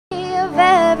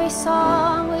every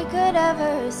song we could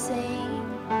ever sing,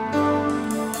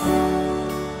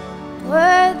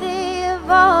 worthy of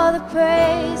all the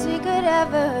praise we could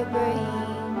ever bring,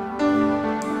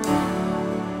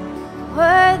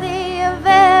 worthy of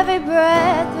every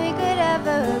breath we could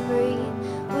ever breathe.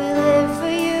 We live for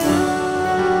you.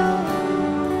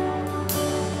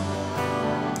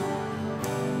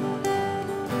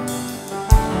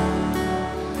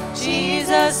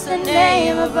 Jesus, the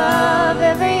name above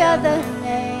every other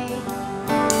name.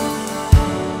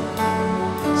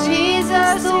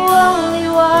 Jesus, the only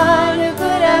one who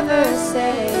could ever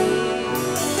save.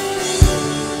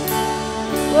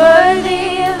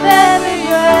 Worthy of every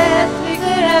breath we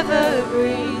could ever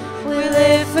breathe. We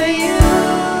live for you.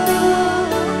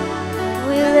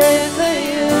 We live for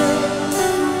you.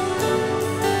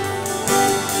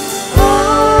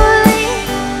 Holy,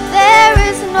 there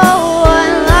is no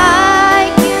one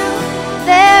like you.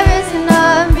 There is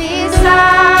none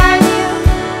beside you.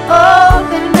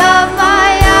 Open up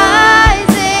my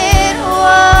eyes in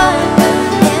wonder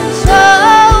and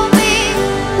show me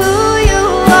who you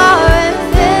are, and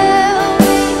fill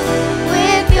me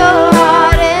with your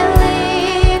heart and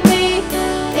lead me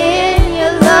in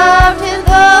your love to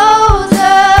those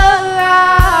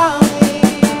around me.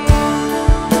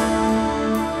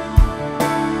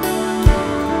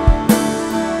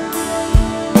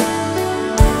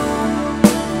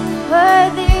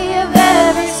 Worthy of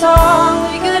every song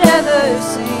we could ever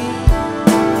sing,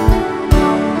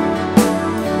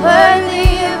 worthy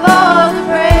of all the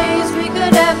praise we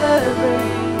could ever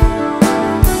bring,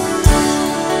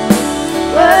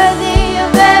 worthy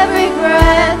of every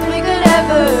breath we could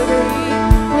ever breathe.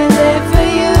 We live for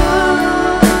you.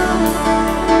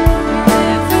 We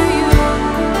live for you.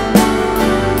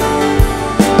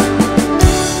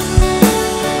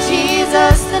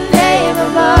 Jesus, the name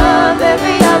above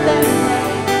every other name.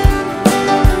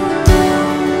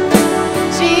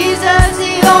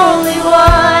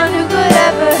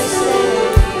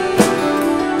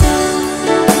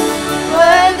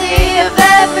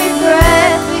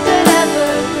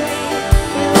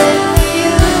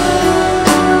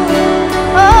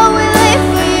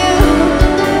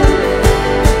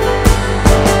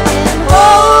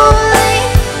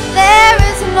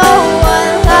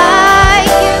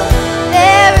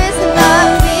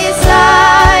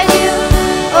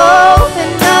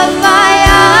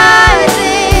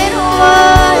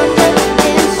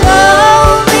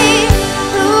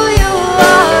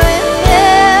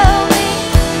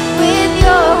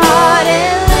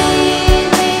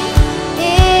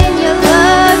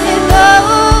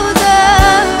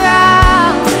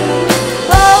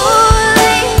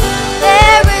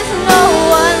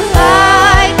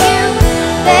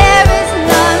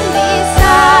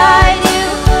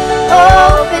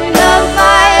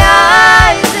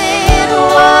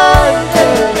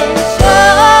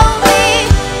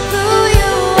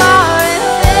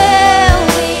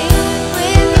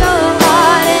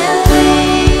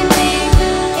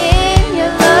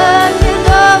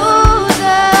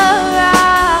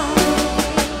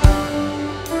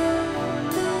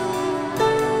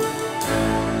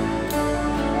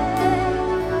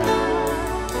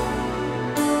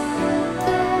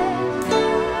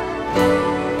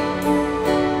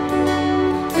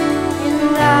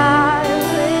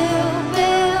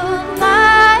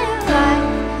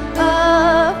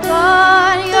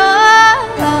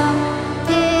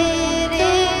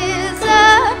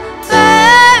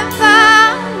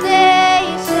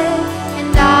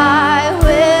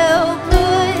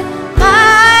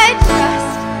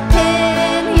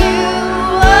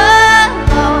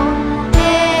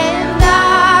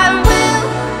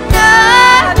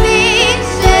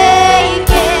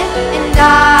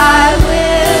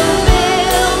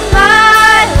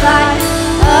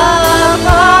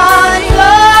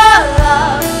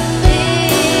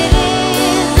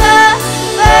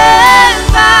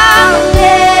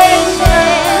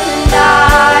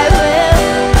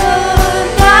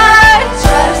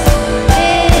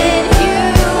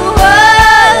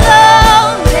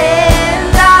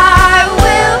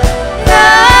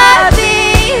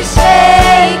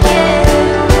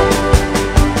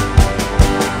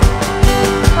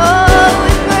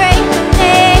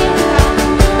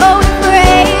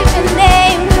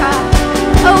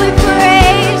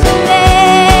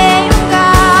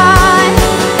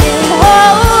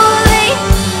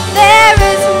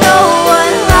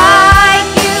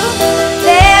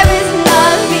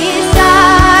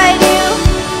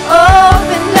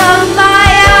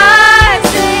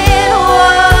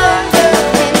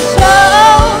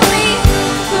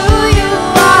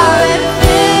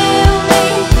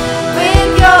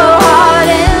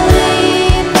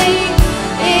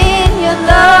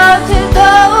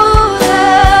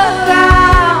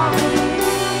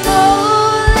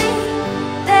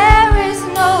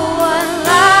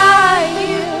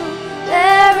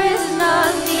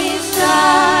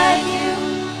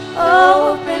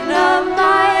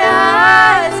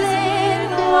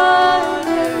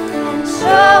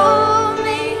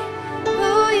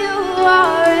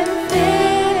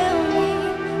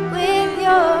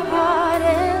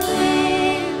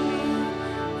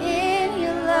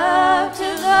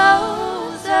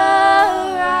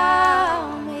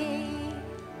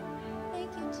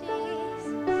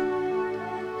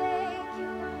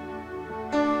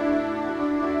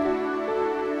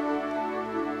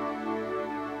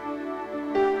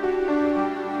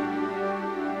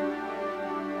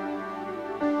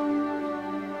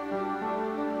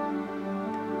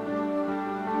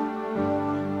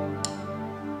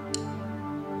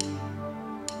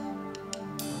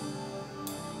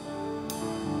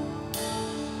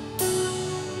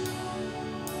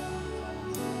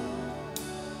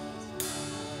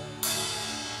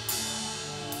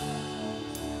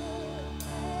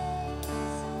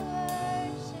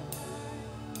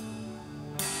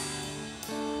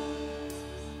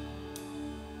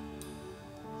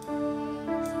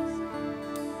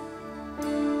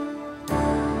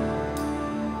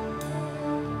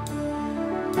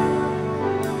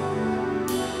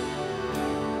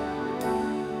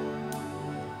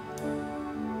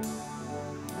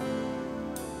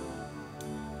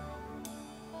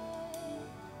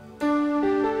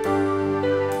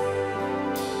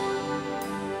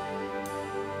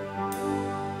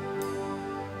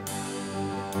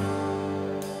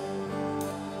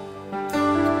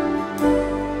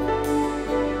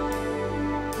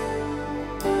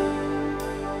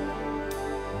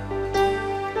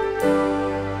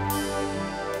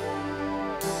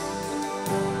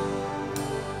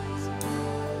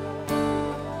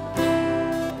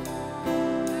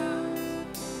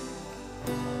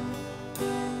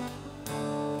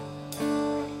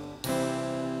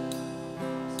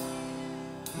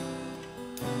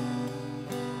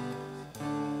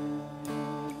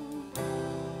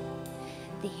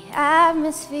 The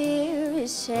atmosphere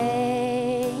is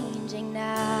changing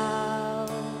now,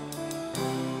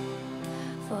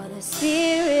 for the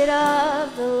Spirit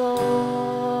of the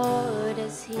Lord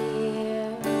is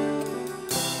here.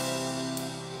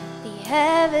 The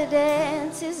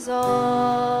evidence is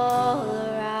all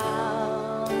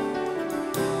around,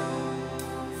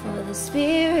 for the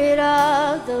Spirit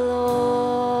of the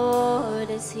Lord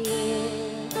is here.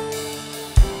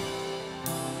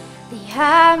 The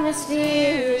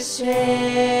atmosphere is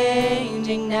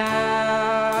changing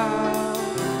now,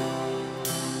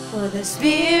 for the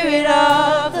Spirit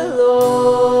of the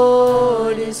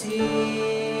Lord is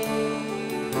here.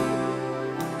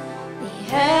 The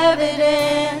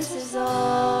evidence is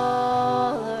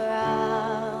all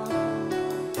around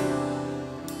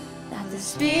that the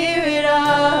Spirit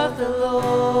of the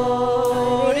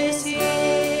Lord is here.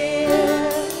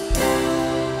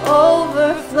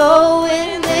 Overflow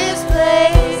in this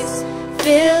place,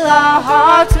 fill our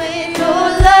hearts with your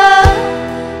love.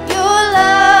 Your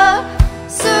love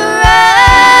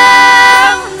surrounds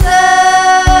us.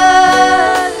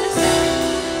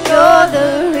 You're the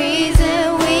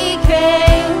reason we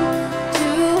came to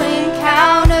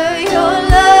encounter your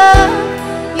love.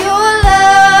 Your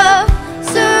love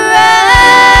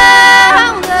surrounds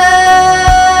us.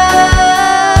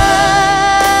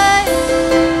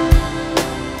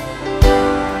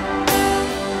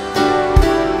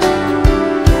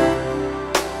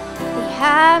 The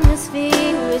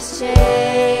atmosphere is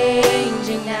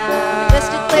changing now.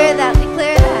 Just declare that,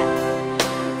 declare that.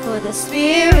 For the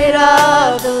Spirit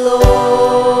of the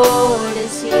Lord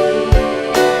is here.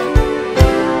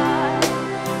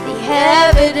 The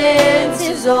evidence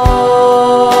is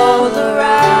all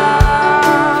around,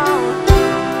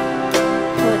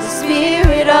 for the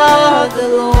Spirit of the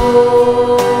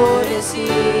Lord is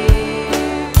here.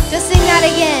 Just sing that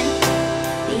again.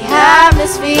 The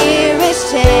atmosphere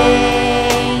is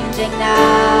changing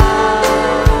now,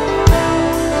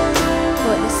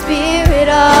 for the Spirit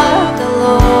of the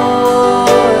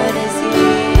Lord is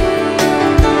here.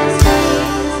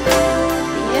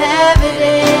 The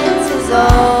evidence is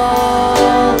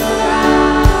all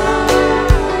around,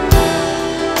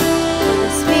 for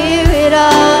the Spirit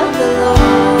of the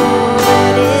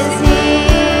Lord is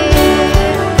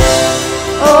here.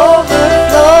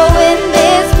 Overflow in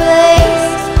this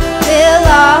place, fill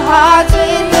our hearts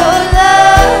with your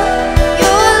love.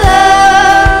 Your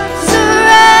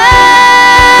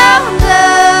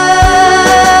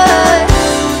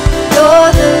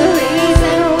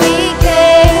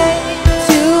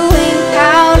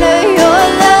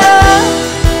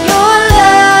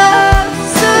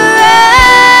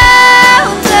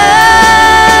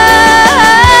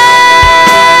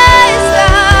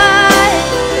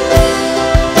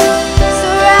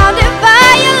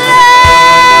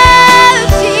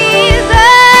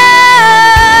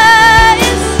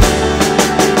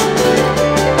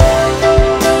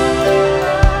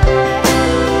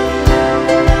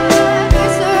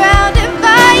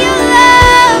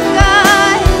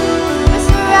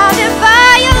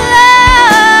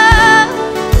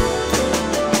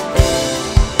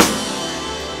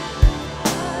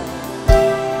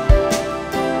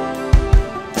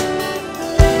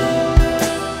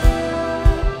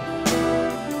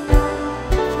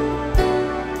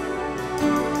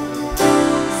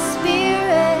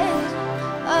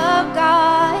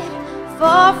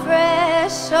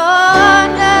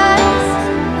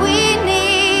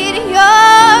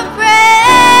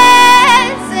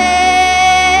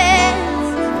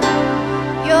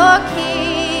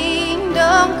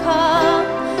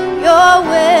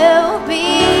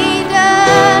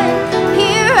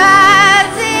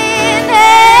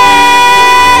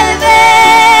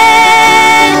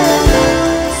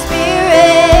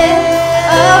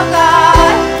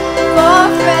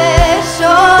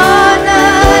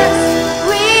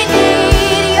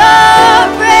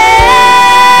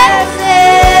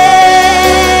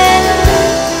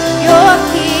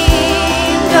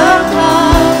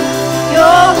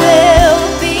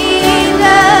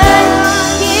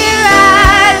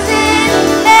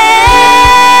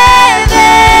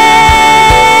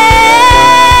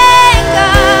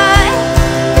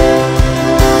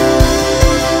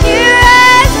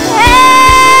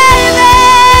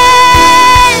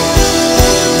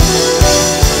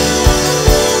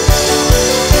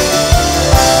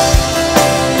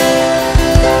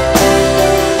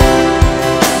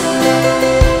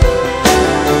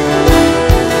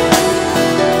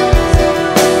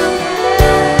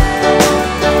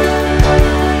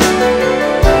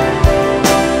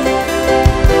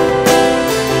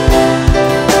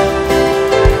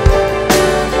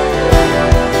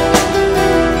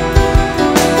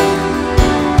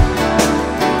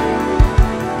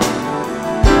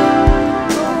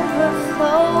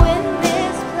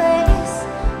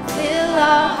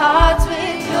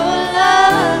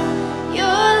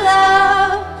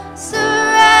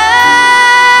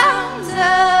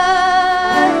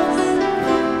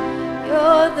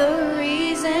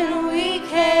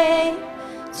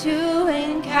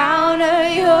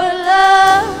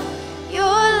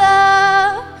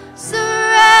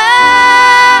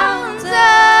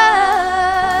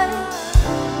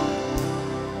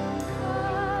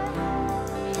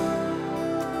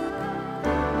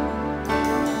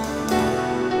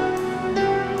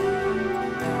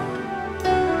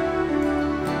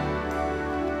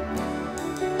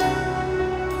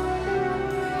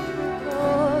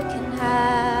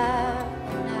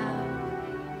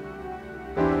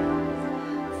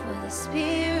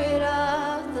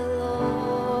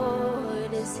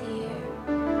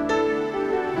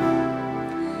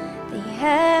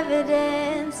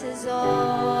evidence is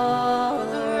all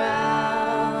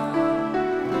around,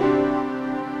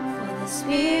 for the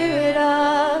Spirit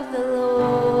of the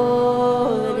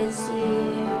Lord is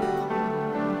here.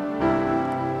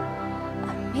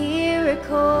 A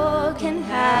miracle can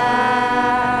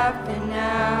happen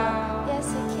now. Yes,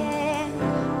 it can.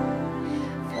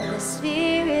 For the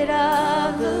Spirit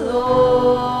of the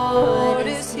Lord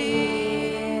is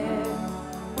here.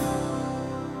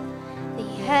 The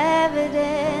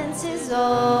evidence is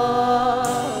all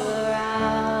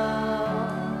around,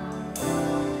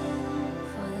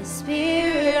 for the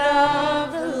Spirit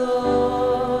of the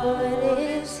Lord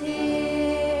is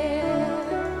here.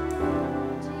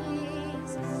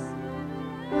 Jesus,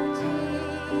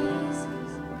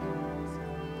 Jesus.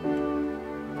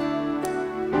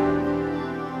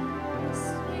 The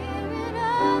Spirit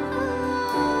of the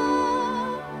Lord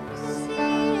is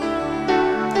here.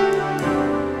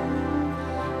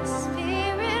 The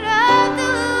Spirit of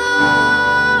the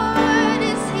Lord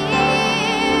is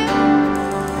here.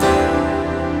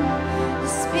 The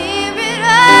Spirit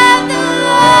of the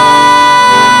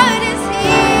Lord is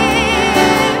here.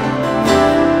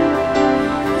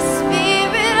 The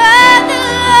Spirit of the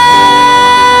Lord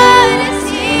is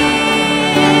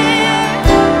here.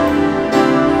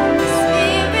 The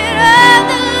Spirit of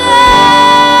the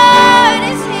Lord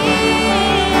is here.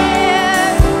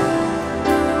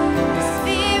 The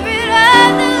Spirit of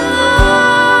the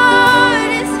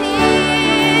Lord is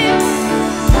here.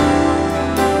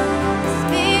 The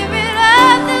Spirit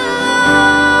of the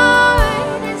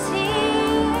Lord is here.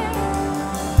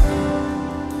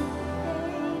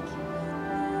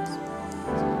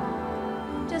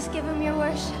 Just give him your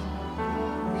worship.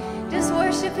 Just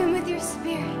worship him with your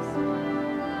spirit.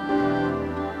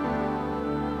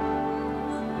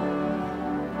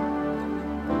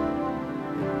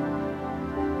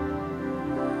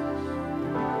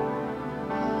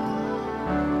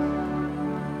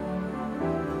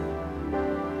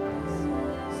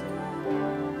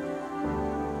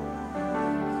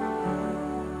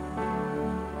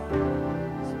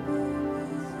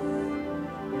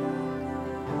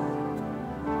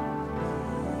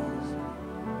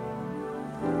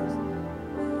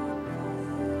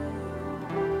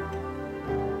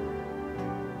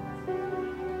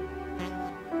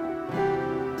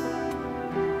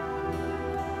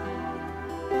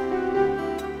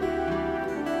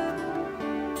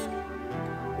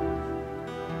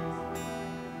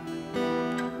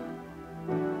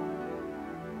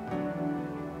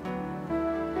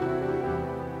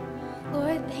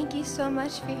 Lord, thank you so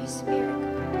much for your spirit,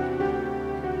 God.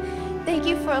 Thank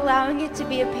you for allowing it to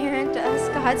be apparent to us,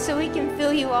 God, so we can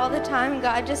feel you all the time,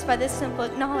 God, just by this simple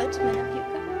acknowledgement of you,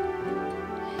 God.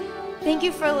 Thank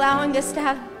you for allowing us to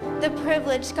have the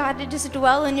privilege, God, to just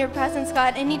dwell in your presence,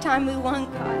 God, anytime we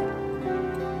want, God.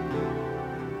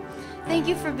 Thank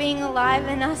you for being alive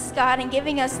in us, God, and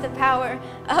giving us the power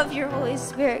of your Holy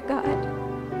Spirit, God.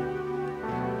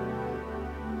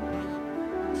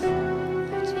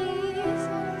 Jesus,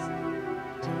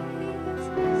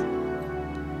 Jesus.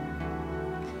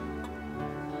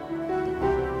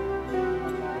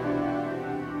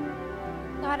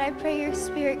 God, I pray your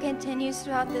spirit continues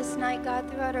throughout this night, God,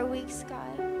 throughout our weeks, God.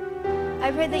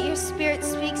 I pray that your spirit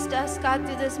speaks to us, God,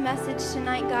 through this message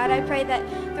tonight, God. I pray that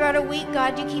throughout our week,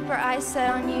 God, you keep our eyes set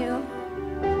on you.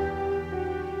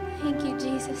 Thank you,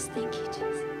 Jesus. Thank you,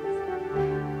 Jesus.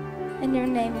 In your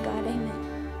name, God, amen.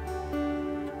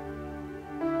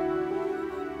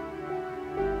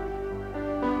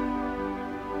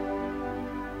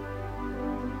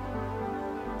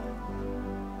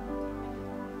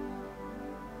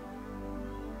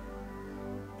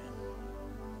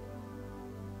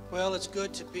 Well, it's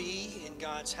good to be in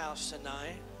God's house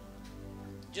tonight.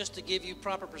 Just to give you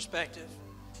proper perspective,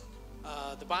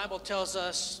 the Bible tells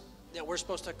us that we're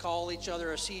supposed to call each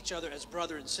other or see each other as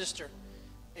brother and sister.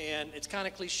 And it's kind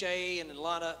of cliche, and in a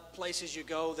lot of places you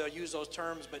go, they'll use those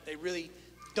terms, but they really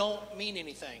don't mean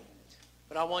anything.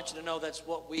 But I want you to know that's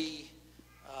what we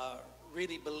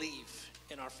really believe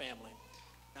in our family.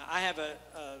 Now, I have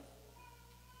a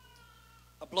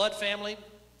blood family.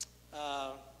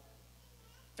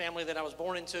 Family that I was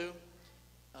born into,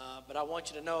 but I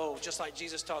want you to know, just like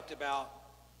Jesus talked about,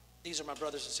 these are my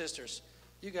brothers and sisters.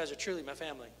 You guys are truly my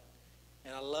family,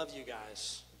 and I love you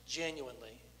guys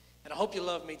genuinely, and I hope you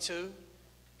love me too,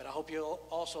 but I hope you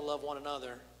also love one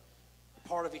another, a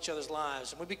part of each other's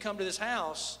lives. And when we come to this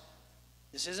house,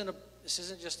 this isn't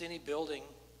just any building.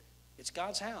 It's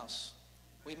God's house.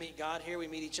 We meet God here. We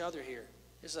meet each other here.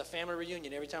 This is a family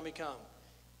reunion every time we come.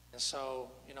 And so,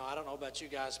 I don't know about you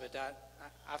guys, but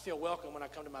I feel welcome when I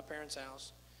come to my parents'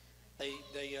 house.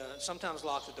 They sometimes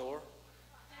lock the door,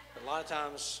 but a lot of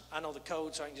times I know the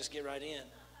code, so I can just get right in.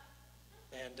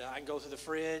 And I can go through the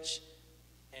fridge.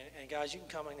 And guys, you can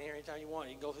come in here anytime you want.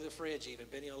 You can go through the fridge even.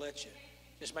 Benny will let you.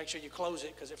 Just make sure you close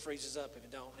it because it freezes up if you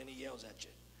don't, and he yells at you.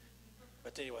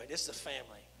 But anyway, this is a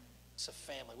family. It's a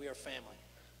family. We are family.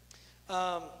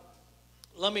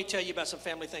 Let me tell you about some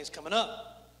family things coming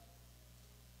up.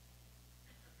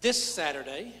 This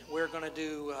Saturday, we're going to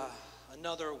do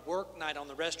another work night on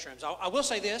the restrooms. I will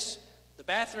say this. The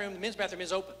men's bathroom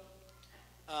is open.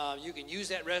 You can use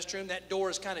that restroom. That door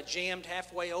is kind of jammed,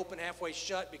 halfway open, halfway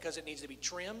shut because it needs to be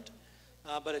trimmed.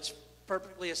 But it's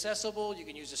perfectly accessible. You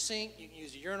can use the sink. You can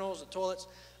use the urinals, the toilets.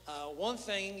 One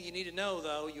thing you need to know,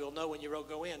 though, you'll know when you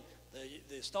go in,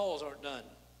 the stalls aren't done.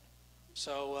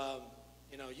 So,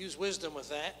 use wisdom with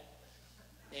that.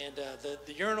 And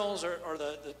the urinals or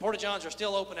the porta-johns are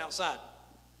still open outside.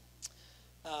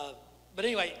 But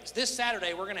anyway, this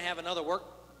Saturday, we're going to have another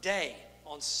work day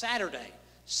on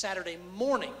Saturday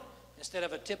morning. Instead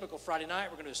of a typical Friday night,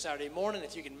 we're going to do Saturday morning.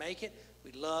 If you can make it,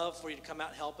 we'd love for you to come out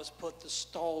and help us put the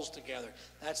stalls together.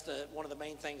 That's one of the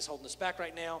main things holding us back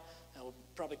right now. And we'll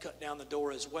probably cut down the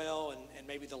door as well, and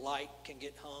maybe the light can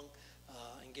get hung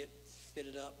and get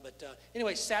fitted up. But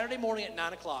anyway, Saturday morning at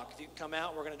 9 o'clock, if you can come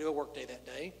out, we're going to do a work day that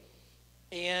day.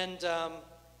 And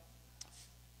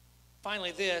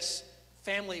finally, this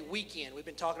family weekend. We've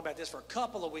been talking about this for a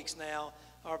couple of weeks now.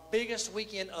 Our biggest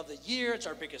weekend of the year. It's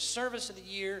our biggest service of the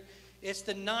year. It's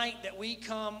the night that we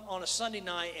come on a Sunday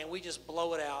night and we just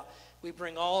blow it out. We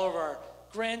bring all of our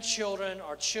grandchildren,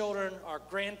 our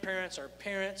grandparents, our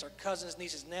parents, our cousins,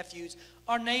 nieces, nephews,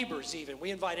 our neighbors even. We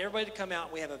invite everybody to come out,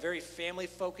 and we have a very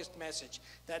family-focused message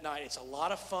that night. It's a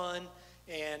lot of fun,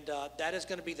 and that is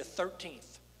going to be the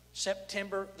 13th,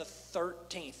 September the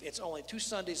 13th. It's only 2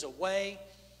 Sundays away.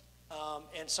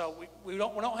 And so we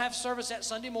don't have service that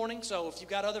Sunday morning, so if you've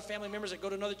got other family members that go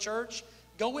to another church,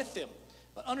 go with them.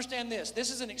 But understand this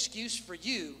is an excuse for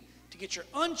you to get your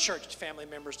unchurched family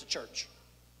members to church.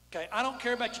 Okay, I don't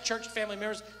care about your church family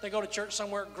members. They go to church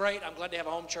somewhere, great. I'm glad to have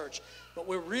a home church. But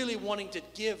we're really wanting to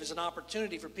give as an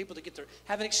opportunity for people to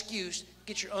have an excuse,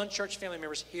 get your unchurched family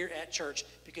members here at church,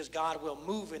 because God will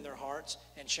move in their hearts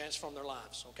and transform their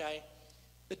lives, okay?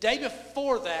 The day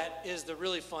before that is the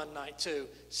really fun night, too.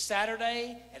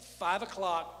 Saturday at 5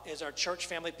 o'clock is our church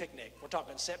family picnic. We're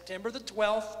talking September the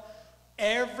 12th.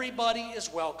 Everybody is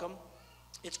welcome.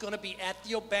 It's going to be at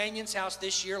the O'Banion's house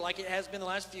this year like it has been the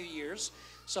last few years.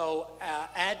 So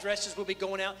addresses will be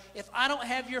going out. If I don't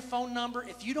have your phone number,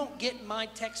 if you don't get my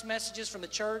text messages from the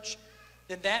church,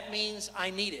 then that means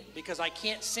I need it, because I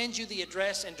can't send you the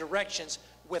address and directions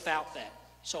without that.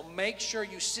 So make sure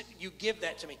you give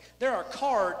that to me. There are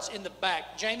cards in the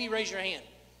back. Jamie, raise your hand.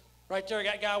 Right there,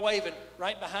 got a guy waving.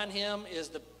 Right behind him is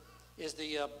the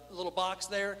little box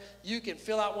there. You can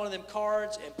fill out one of them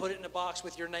cards and put it in a box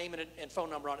with your name and phone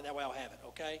number on it. That way I'll have it,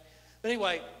 okay? But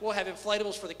anyway, we'll have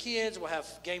inflatables for the kids. We'll have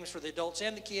games for the adults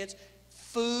and the kids.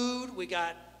 Food, we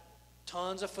got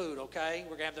tons of food, okay?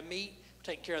 We're going to have the meat. We're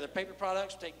taking care of the paper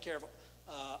products. We're taking care of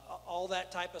all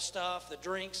that type of stuff, the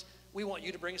drinks. We want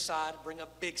you to bring a side, bring a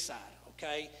big side,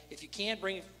 okay? If you can,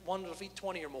 bring one to feed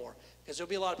 20 or more, because there'll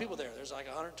be a lot of people there. There's like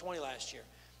 120 last year.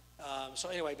 So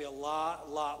anyway, it'll be a lot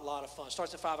of fun. It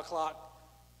starts at 5 o'clock.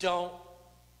 Don't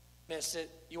miss it.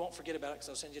 You won't forget about it, because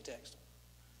I'll send you a text.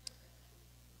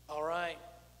 All right.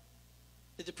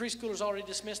 Did the preschoolers already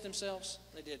dismiss themselves?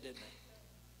 They did, didn't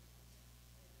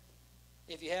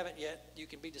they? If you haven't yet, you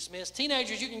can be dismissed.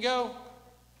 Teenagers, you can go.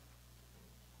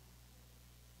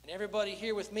 And everybody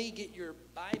here with me, get your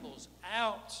Bibles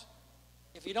out.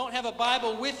 If you don't have a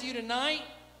Bible with you tonight,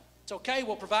 it's okay.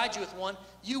 We'll provide you with one.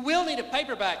 You will need a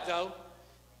paperback, though.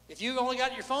 If you've only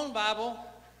got your phone Bible,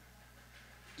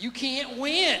 you can't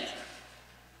win.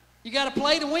 You got to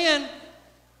play to win.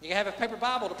 You have a paper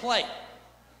Bible to play.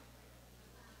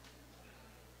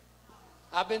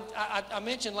 I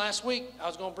mentioned last week I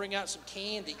was going to bring out some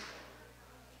candy.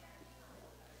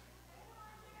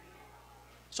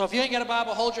 So if you ain't got a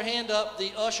Bible, hold your hand up.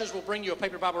 The ushers will bring you a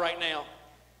paper Bible right now.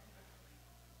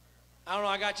 I don't know,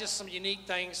 I got just some unique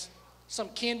things. Some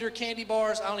Kinder candy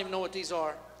bars. I don't even know what these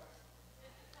are.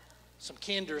 Some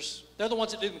Kinders. They're the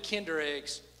ones that do the Kinder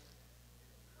eggs.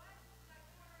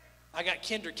 I got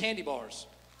Kinder candy bars.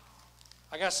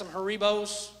 I got some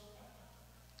Haribos.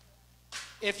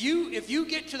 If you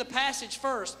get to the passage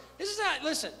first, this is how,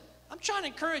 listen, I'm trying to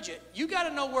encourage you. You got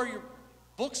to know where your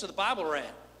books of the Bible are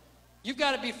at. You've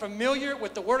got to be familiar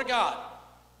with the Word of God.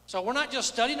 So we're not just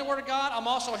studying the Word of God. I'm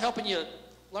also helping you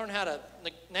learn how to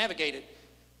navigate it.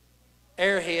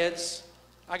 Airheads.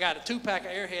 I got a 2-pack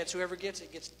of Airheads. Whoever gets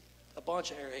it gets a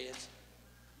bunch of Airheads.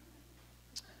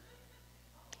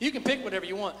 You can pick whatever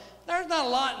you want. There's not a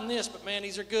lot in this, but man,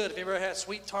 these are good. Have you ever had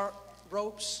sweet tart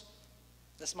ropes?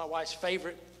 That's my wife's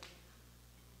favorite.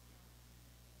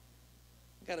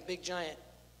 Got a big giant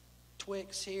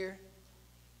Twix here.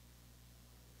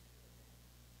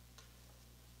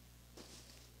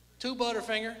 Two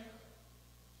Butterfinger.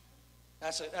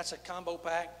 That's a combo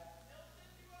pack.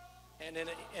 And then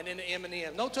the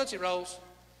M&M. No Tootsie Rolls.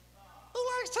 Who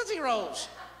likes Tootsie Rolls?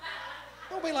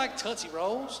 Nobody like Tootsie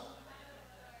Rolls.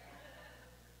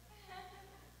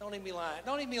 Don't even be lying.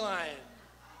 Don't even be lying.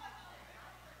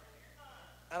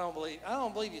 I don't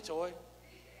believe you, Toy.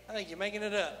 I think you're making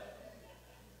it up.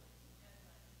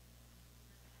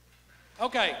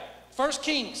 Okay, 1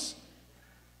 Kings,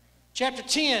 chapter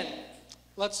 10.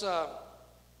 Let's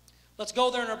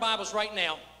go there in our Bibles right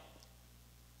now.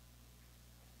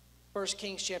 1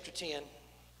 Kings chapter 10.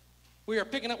 We are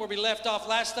picking up where we left off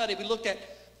last study. We looked at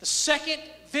the second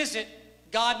visit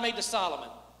God made to Solomon.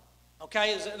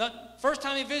 Okay, the first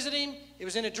time he visited him, it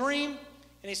was in a dream,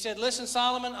 and he said, listen,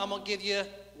 Solomon, I'm going to give you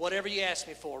whatever you ask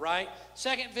me for, right?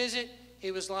 Second visit,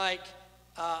 he was like,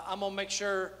 I'm going to make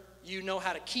sure you know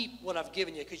how to keep what I've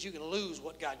given you, because you can lose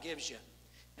what God gives you.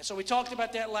 And so we talked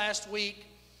about that last week.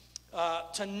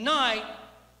 Tonight,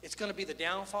 it's going to be the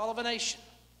downfall of a nation.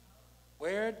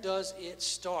 Where does it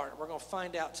start? We're going to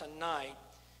find out tonight,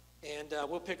 and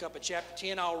we'll pick up at chapter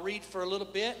 10. I'll read for a little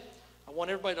bit. I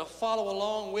want everybody to follow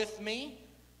along with me.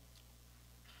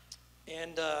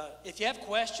 And if you have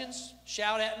questions,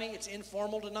 shout at me. It's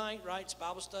informal tonight, right? It's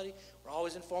Bible study. We're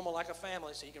always informal like a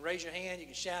family, so you can raise your hand, you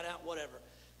can shout out, whatever.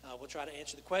 We'll try to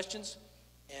answer the questions,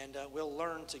 and we'll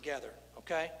learn together,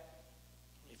 okay?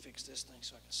 Let me fix this thing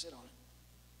so I can sit on it.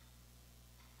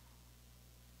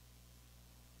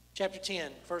 Chapter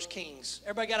 10, 1 Kings.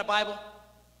 Everybody got a Bible?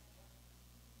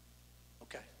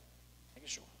 Okay, making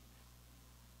sure.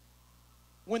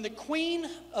 When the queen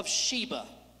of Sheba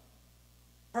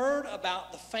heard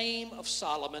about the fame of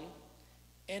Solomon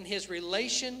and his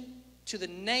relation to the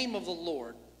name of the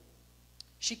Lord,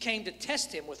 she came to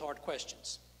test him with hard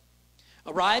questions.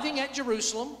 Arriving at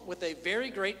Jerusalem with a very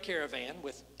great caravan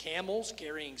with camels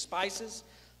carrying spices,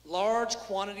 large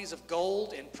quantities of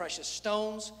gold and precious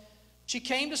stones, she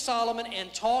came to Solomon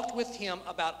and talked with him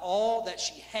about all that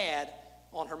she had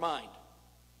on her mind.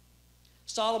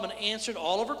 Solomon answered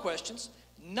all of her questions.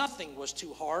 Nothing was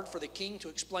too hard for the king to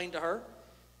explain to her.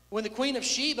 When the queen of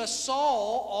Sheba saw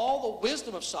all the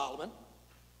wisdom of Solomon,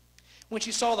 when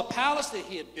she saw the palace that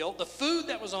he had built, the food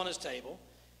that was on his table,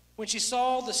 when she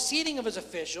saw the seating of his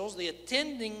officials, the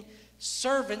attending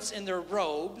servants in their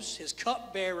robes, his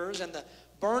cupbearers, and the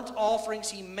burnt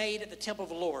offerings he made at the temple of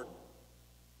the Lord,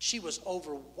 she was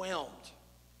overwhelmed.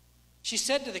 She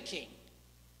said to the king,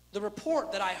 the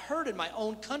report that I heard in my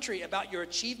own country about your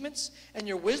achievements and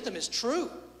your wisdom is true.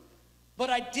 But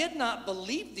I did not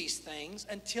believe these things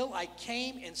until I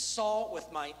came and saw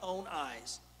with my own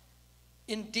eyes.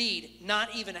 Indeed,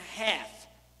 not even half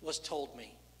was told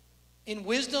me. In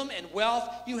wisdom and wealth,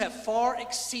 you have far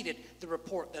exceeded the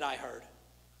report that I heard.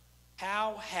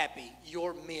 How happy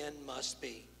your men must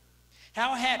be.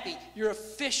 How happy your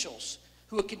officials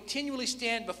who will continually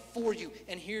stand before you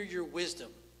and hear your wisdom.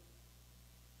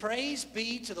 Praise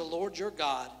be to the Lord your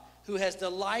God, who has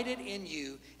delighted in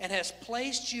you and has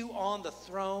placed you on the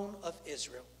throne of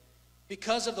Israel.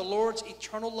 Because of the Lord's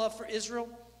eternal love for Israel,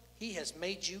 he has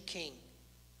made you king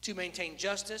to maintain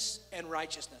justice and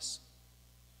righteousness.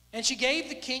 And she gave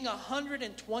the king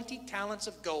 120 talents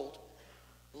of gold,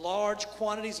 large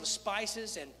quantities of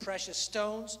spices and precious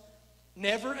stones.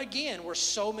 Never again were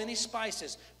so many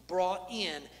spices brought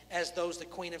in as those the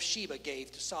queen of Sheba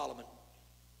gave to Solomon.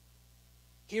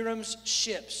 Hiram's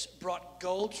ships brought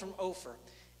gold from Ophir,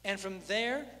 and from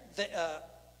there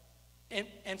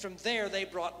they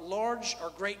brought large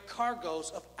or great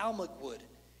cargoes of almug wood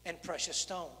and precious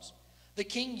stones. The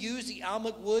king used the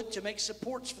almug wood to make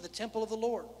supports for the temple of the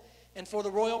Lord and for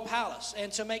the royal palace,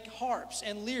 and to make harps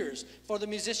and lyres for the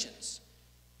musicians.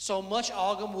 So much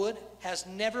algum wood has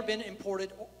never been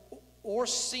imported or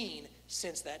seen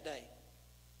since that day.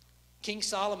 King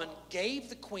Solomon gave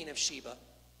the queen of Sheba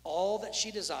all that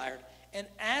she desired and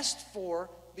asked for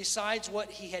besides what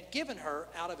he had given her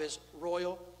out of his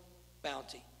royal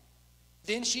bounty.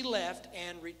 Then she left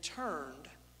and returned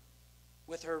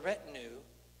with her retinue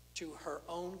to her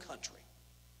own country.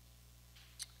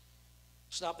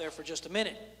 Stop there for just a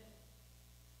minute.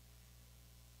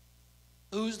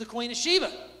 Who's the queen of Sheba?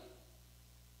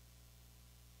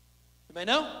 Anybody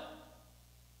know?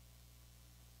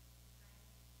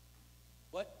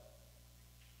 What?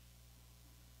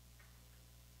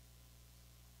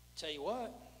 Tell you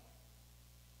what,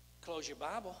 close your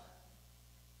Bible.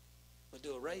 We'll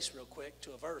do a race real quick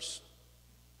to a verse.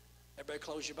 Everybody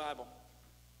close your Bible.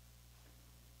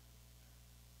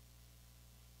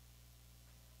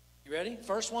 You ready?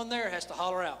 First one there has to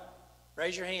holler out.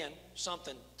 Raise your hand,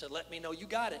 something to let me know you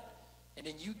got it. And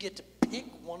then you get to pick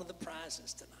one of the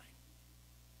prizes tonight.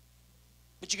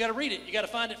 But you got to read it. You got to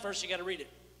find it first. You got to read it.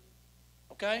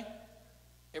 Okay?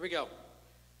 Here we go.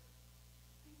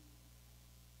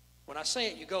 When I say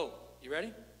it, you go. You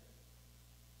ready?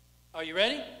 Are you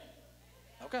ready?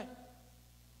 Okay.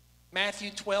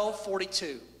 Matthew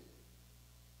 12:42.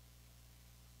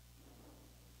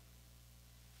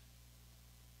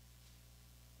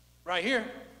 Right here.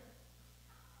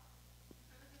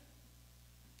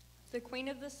 The queen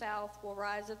of the south will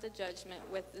rise at the judgment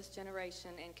with this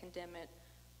generation and condemn it,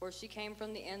 for she came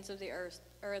from the ends of the earth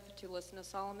to listen to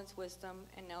Solomon's wisdom,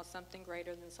 and now something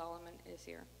greater than Solomon is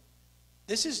here.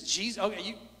 This is Jesus.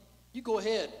 Okay, you go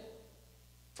ahead.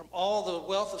 From all the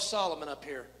wealth of Solomon up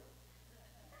here.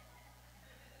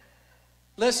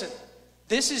 Listen,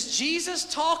 this is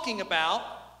Jesus talking about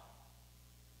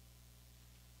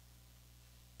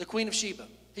the Queen of Sheba.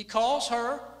 He calls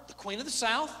her the Queen of the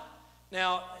South.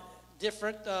 Now,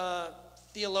 different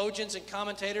theologians and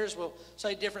commentators will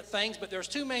say different things, but there's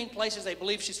two main places they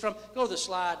believe she's from. Go to the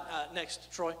slide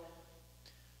next, Troy.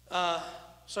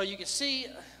 So you can see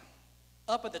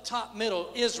up at the top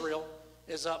middle, Israel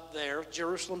is up there.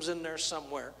 Jerusalem's in there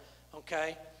somewhere,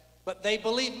 okay? But they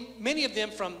believe, many of them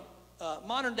from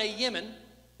modern-day Yemen,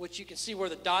 which you can see where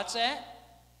the dot's at.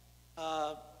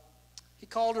 He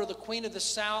called her the Queen of the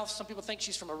South. Some people think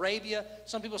she's from Arabia.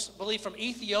 Some people believe from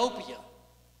Ethiopia.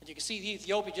 And you can see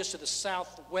Ethiopia just to the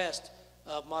southwest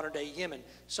of modern-day Yemen.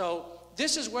 So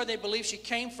this is where they believe she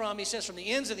came from. He says from the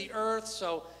ends of the earth.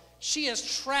 So she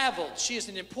has traveled. She is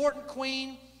an important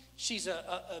queen. She's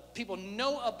people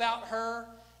know about her,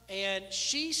 and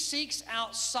she seeks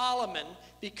out Solomon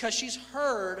because she's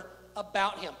heard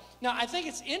about him. Now, I think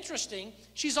it's interesting.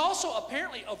 She's also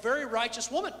apparently a very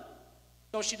righteous woman,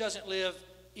 though she doesn't live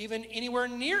even anywhere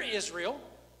near Israel.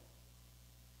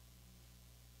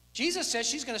 Jesus says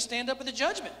she's going to stand up at the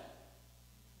judgment.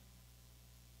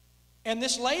 And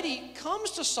this lady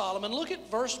comes to Solomon. Look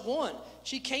at verse 1.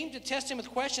 She came to test him with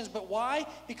questions, but why?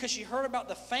 Because she heard about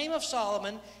the fame of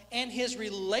Solomon and his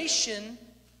relation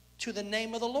to the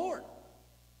name of the Lord.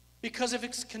 Because of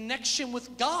its connection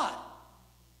with God.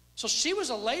 So she was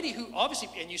a lady who obviously,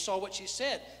 and you saw what she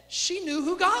said, she knew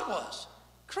who God was.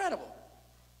 Incredible.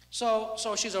 So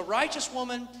she's a righteous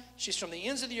woman. She's from the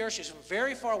ends of the earth. She's from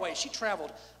very far away. She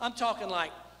traveled, I'm talking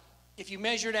like, if you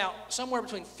measured out somewhere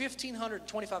between 1,500 and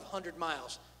 2,500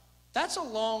 miles, that's a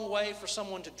long way for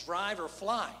someone to drive or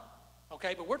fly,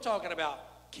 okay? But we're talking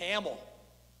about camel.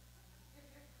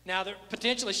 Now,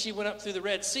 potentially she went up through the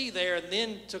Red Sea there and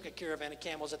then took a caravan of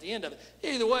camels at the end of it.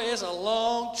 Either way, it's a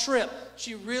long trip.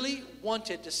 She really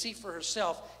wanted to see for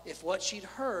herself if what she'd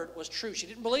heard was true. She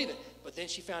didn't believe it, but then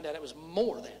she found out it was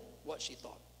more than what she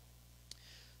thought.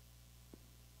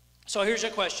 So here's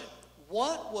your question.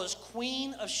 What was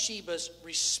Queen of Sheba's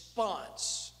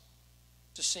response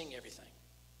to seeing everything?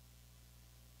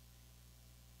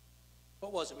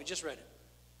 What was it? We just read it.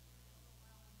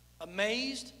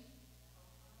 Amazed?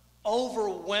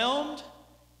 Overwhelmed?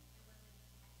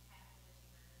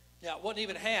 Yeah, it wasn't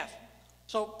even half.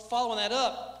 So following that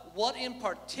up, what in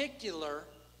particular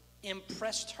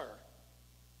impressed her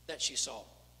that she saw?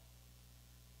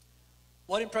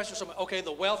 What impressed her so much? Okay,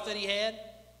 the wealth that he had.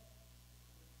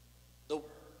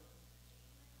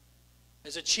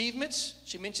 His achievements,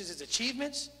 she mentions his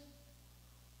achievements,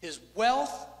 his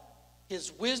wealth,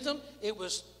 his wisdom.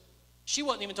 She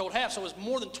wasn't even told half, so it was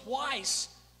more than twice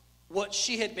what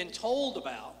she had been told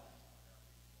about.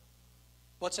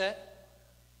 What's that?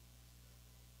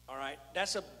 All right,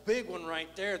 that's a big one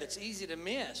right there that's easy to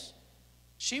miss.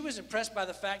 She was impressed by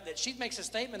the fact that she makes a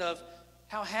statement of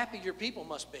how happy your people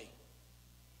must be.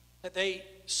 That they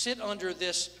sit under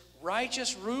this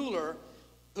righteous ruler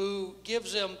who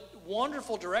gives them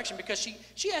wonderful direction, because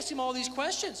she asked him all these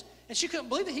questions and she couldn't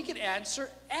believe that he could answer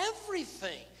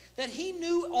everything, that he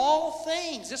knew all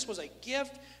things. This was a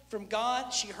gift from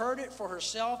God. She heard it for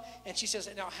herself, and she says,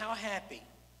 now how happy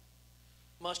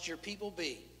must your people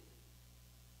be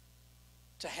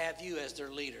to have you as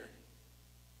their leader?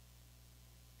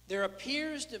 There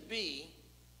appears to be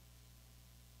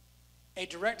a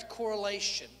direct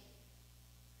correlation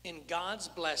in God's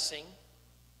blessing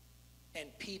and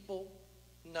people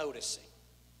noticing.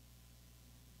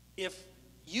 If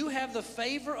you have the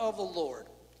favor of the Lord,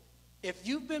 if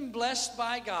you've been blessed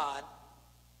by God,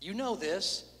 you know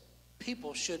this,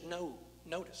 people should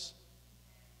notice.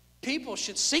 People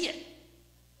should see it.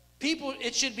 People,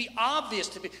 it should be obvious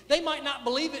to be. They might not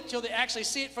believe it until they actually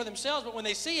see it for themselves, but when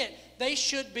they see it, they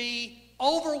should be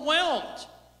overwhelmed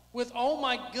with, oh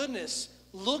my goodness,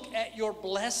 look at your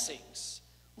blessings.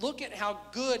 Look at how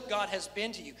good God has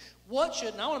been to you.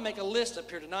 And I want to make a list up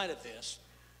here tonight of this.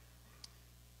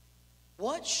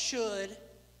 What should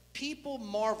people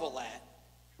marvel at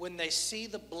when they see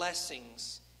the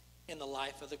blessings in the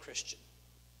life of the Christian?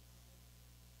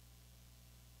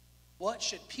 What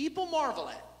should people marvel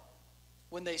at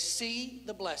when they see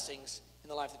the blessings in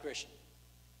the life of the Christian?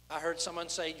 I heard someone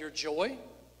say your joy.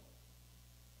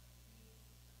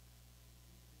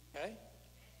 Okay.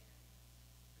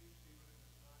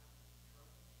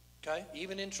 Okay,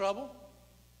 even in trouble.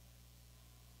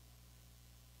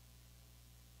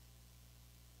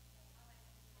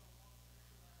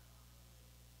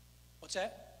 What's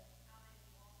that?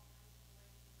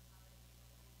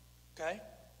 Okay.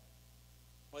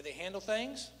 The way they handle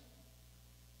things.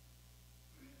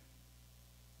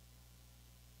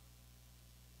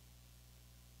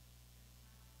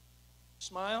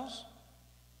 Smiles.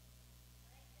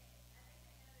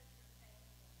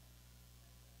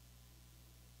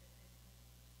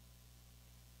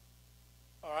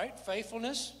 All right,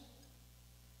 faithfulness,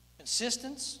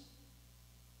 insistence.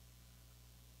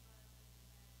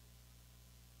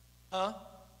 Huh?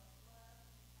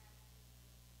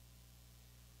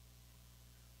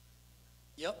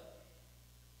 Yep.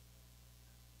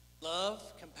 Love,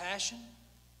 compassion,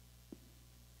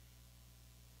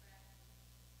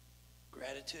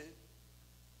 gratitude.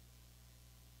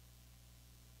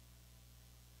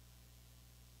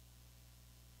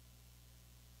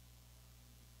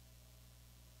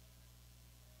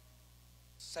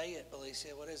 Say it, Alicia.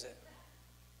 What is it?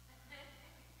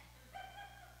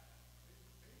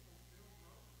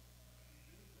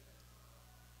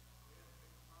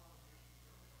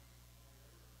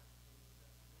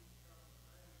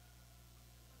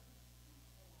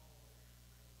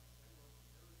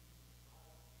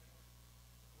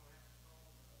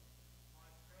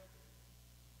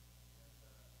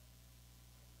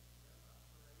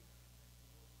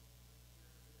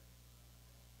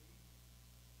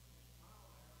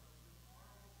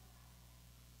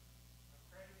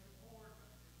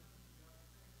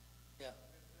 Yeah.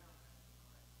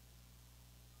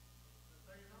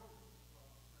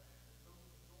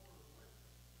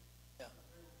 Yeah.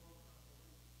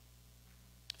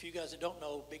 For you guys that don't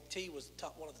know, Big T was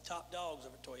one of the top dogs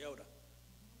over at Toyota.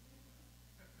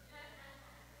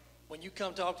 When you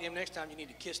come talk to him next time, you need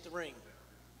to kiss the ring.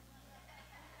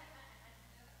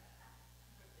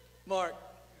 Mark.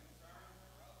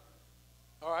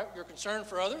 All right, you're concerned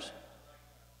for others?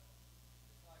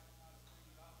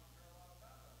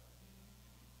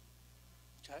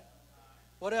 Okay.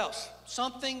 What else?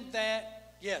 Something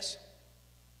that, yes.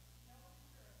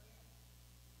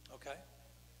 Okay.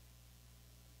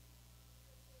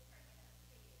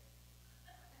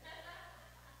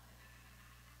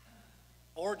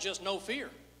 Or just no fear.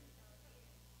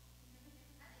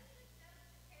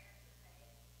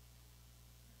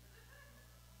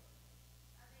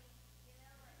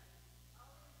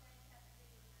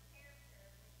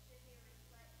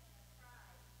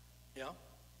 Yeah.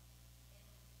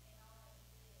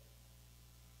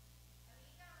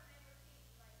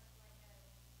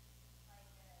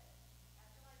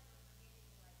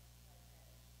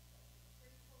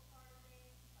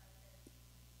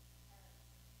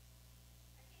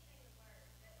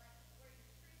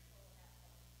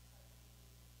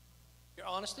 Your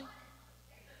honesty?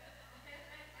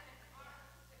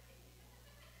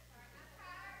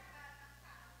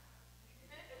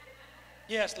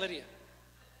 Yes, Lydia.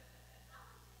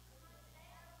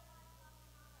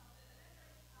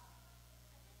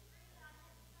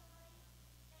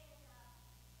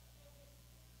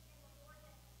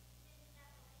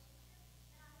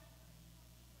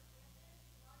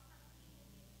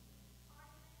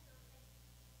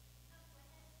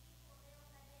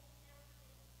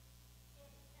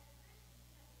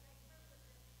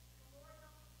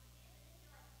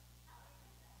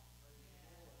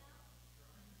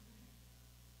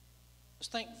 Let's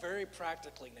think very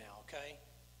practically now, okay?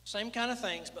 Same kind of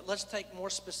things, but let's take more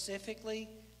specifically,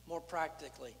 more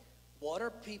practically. What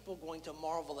are people going to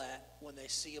marvel at when they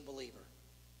see a believer?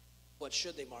 What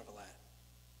should they marvel at?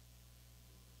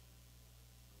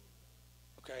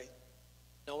 Okay?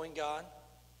 Knowing God?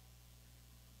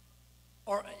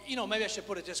 Or, maybe I should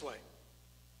put it this way.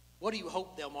 What do you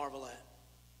hope they'll marvel at?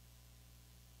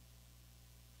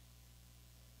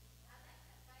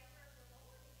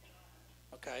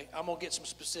 Okay, I'm going to get some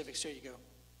specifics. Here you go.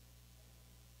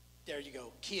 There you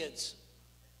go. Kids,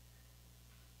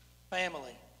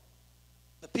 family,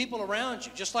 the people around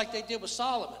you, just like they did with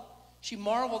Solomon. She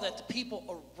marveled at the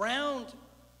people around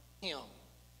him,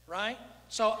 right?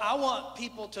 So I want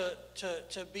people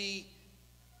to be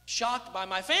shocked by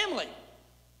my family.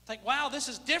 Think, wow, this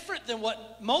is different than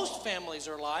what most families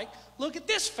are like. Look at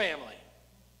this family.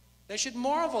 They should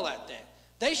marvel at that.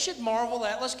 They should marvel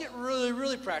at, let's get really,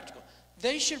 really practical.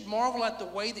 They should marvel at the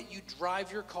way that you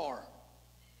drive your car.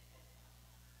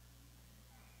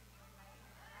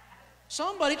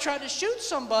 Somebody tried to shoot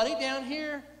somebody down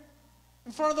here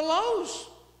in front of the Lowe's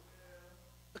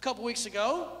a couple weeks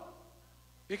ago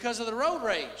because of the road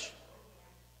rage.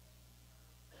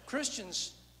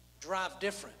 Christians drive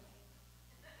different.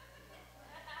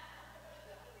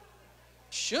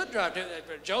 Should drive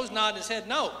different. Joe's nodding his head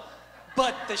no.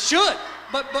 But they should.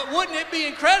 But wouldn't it be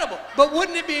incredible? But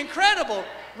wouldn't it be incredible,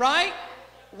 right?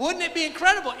 Wouldn't it be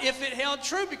incredible if it held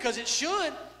true? Because it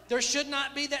should. There should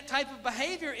not be that type of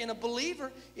behavior in a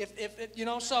believer.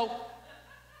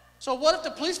 So what if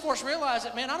the police force realized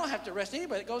that, man, I don't have to arrest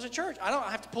anybody that goes to church. I don't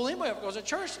have to pull anybody that goes to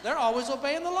church. They're always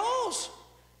obeying the laws.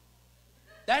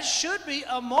 That should be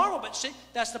a marvel. But see,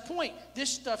 that's the point. This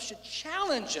stuff should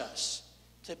challenge us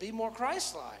to be more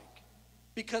Christ-like.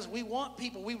 Because we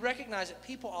recognize that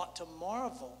people ought to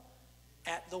marvel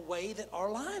at the way that our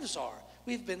lives are.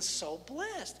 We've been so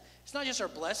blessed. It's not just our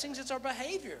blessings, it's our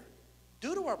behavior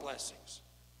due to our blessings.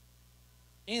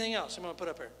 Anything else I'm going to put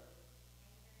up here?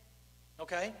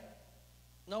 Okay?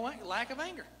 No, lack of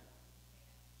anger.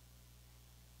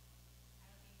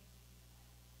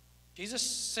 Jesus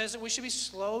says that we should be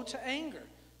slow to anger.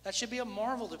 That should be a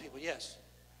marvel to people. Yes?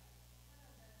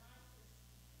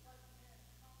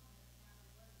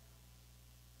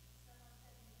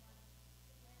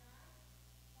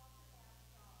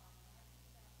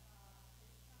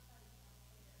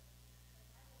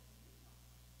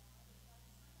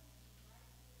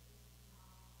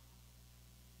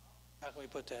 How can we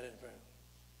put that in front?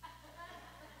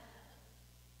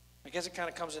 I guess it kind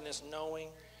of comes in this knowing,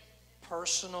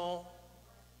 personal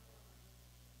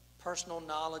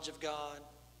knowledge of God.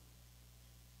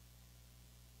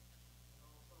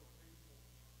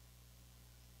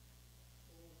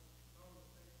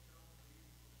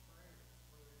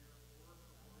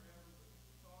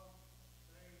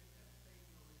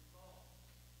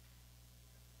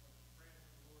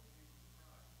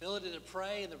 Ability to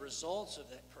pray and the results of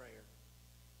that prayer.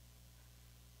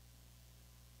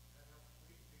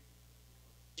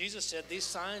 Jesus said these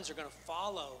signs are going to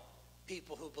follow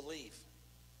people who believe,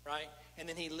 right? And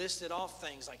then he listed off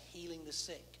things like healing the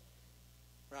sick,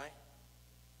 right?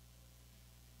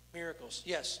 Miracles,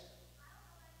 yes.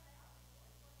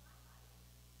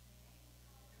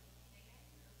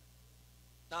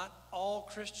 Not all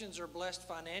Christians are blessed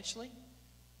financially,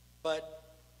 but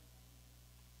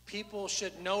people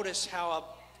should notice how a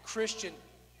Christian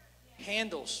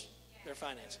handles their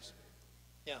finances.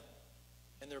 Yeah,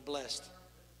 and they're blessed.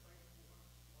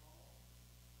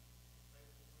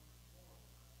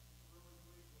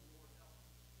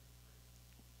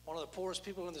 One of the poorest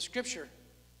people in the scripture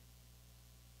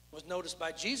was noticed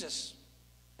by Jesus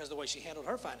because of the way she handled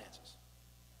her finances.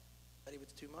 Lady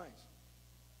with the 2 mites.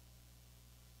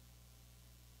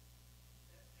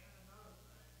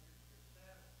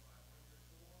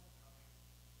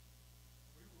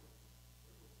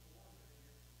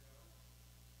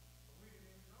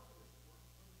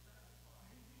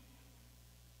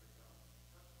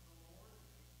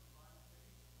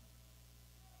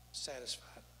 Satisfied.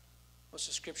 What's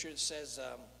the scripture that says,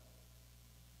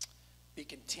 be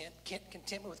content?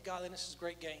 Contentment with godliness is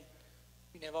great gain.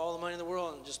 You can have all the money in the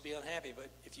world and just be unhappy, but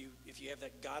if you have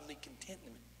that godly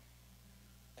contentment,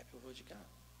 happy with what you got,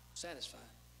 satisfied.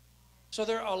 So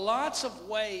there are lots of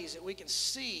ways that we can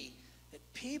see that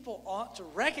people ought to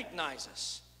recognize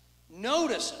us,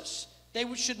 notice us.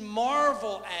 They should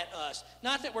marvel at us.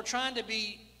 Not that we're trying to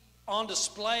be on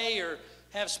display or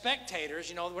have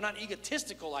spectators, we're not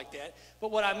egotistical like that.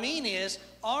 But what I mean is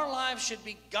our lives should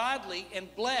be godly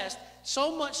and blessed,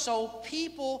 so much so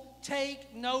people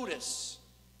take notice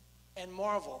and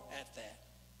marvel at that.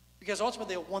 Because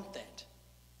ultimately they'll want that.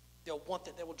 They'll want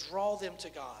that. That will draw them to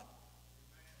God.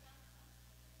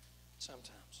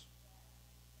 Sometimes.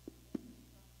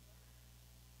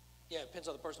 Yeah, it depends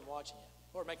on the person watching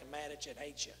you. Or make them mad at you and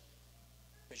hate you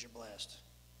because you're blessed.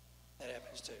 That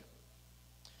happens too.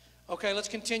 Okay, let's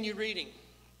continue reading.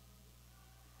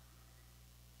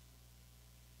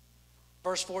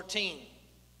 Verse 14.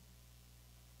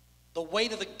 The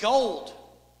weight of the gold.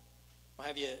 I'm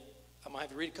going to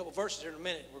have you read a couple verses here in a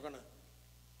minute. We're going to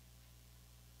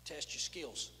test your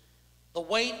skills. The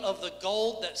weight of the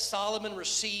gold that Solomon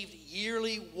received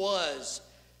yearly was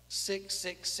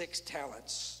 666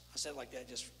 talents. I said it like that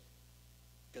just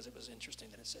because it was interesting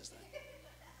that it says that.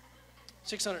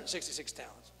 666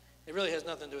 talents. It really has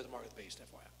nothing to do with the mark of the beast,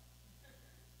 FYI.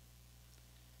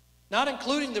 Not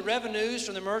including the revenues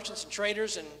from the merchants and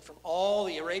traders and from all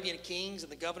the Arabian kings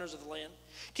and the governors of the land.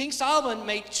 King Solomon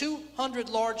made 200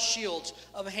 large shields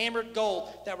of hammered gold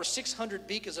that were 600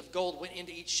 bekas of gold went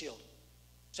into each shield,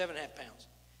 7.5 pounds.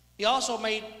 He also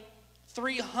made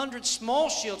 300 small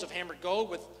shields of hammered gold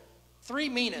with 3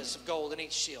 minas of gold in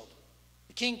each shield.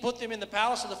 The king put them in the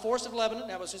palace of the forest of Lebanon.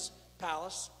 That was his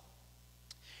palace.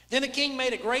 Then the king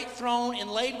made a great throne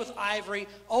inlaid with ivory,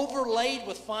 overlaid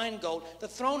with fine gold. The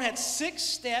throne had 6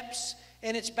 steps,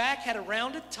 and its back had a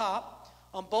rounded top.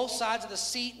 On both sides of the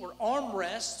seat were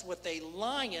armrests with a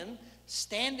lion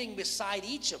standing beside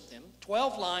each of them.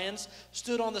 12 lions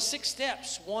stood on the 6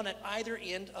 steps, one at either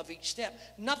end of each step.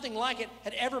 Nothing like it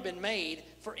had ever been made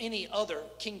for any other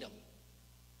kingdom.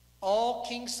 All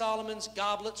King Solomon's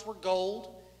goblets were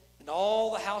gold, and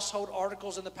all the household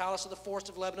articles in the palace of the forest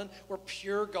of Lebanon were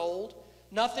pure gold.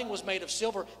 Nothing was made of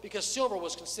silver, because silver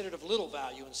was considered of little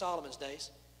value in Solomon's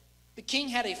days. The king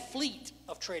had a fleet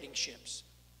of trading ships.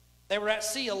 They were at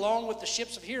sea along with the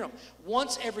ships of Hiram.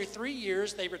 Once every 3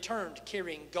 years, they returned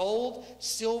carrying gold,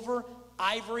 silver,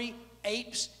 ivory,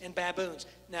 apes, and baboons.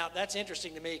 Now, that's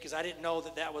interesting to me because I didn't know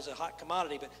that that was a hot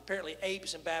commodity, but apparently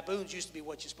apes and baboons used to be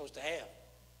what you're supposed to have.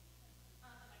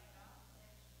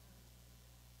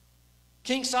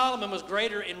 King Solomon was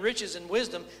greater in riches and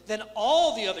wisdom than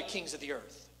all the other kings of the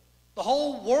earth. The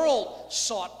whole world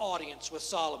sought audience with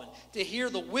Solomon to hear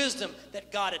the wisdom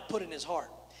that God had put in his heart.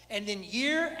 And then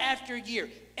year after year,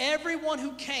 everyone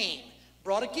who came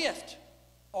brought a gift.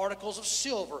 Articles of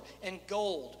silver and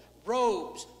gold,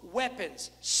 robes,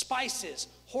 weapons, spices,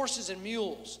 horses and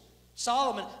mules.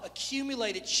 Solomon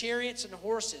accumulated chariots and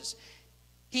horses.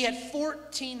 He had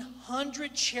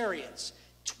 1,400 chariots,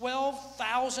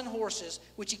 12,000 horses,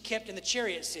 which he kept in the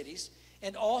chariot cities,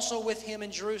 and also with him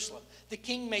in Jerusalem. The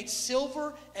king made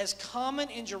silver as common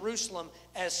in Jerusalem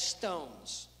as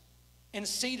stones, and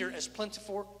cedar as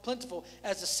plentiful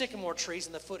as the sycamore trees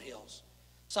in the foothills.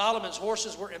 Solomon's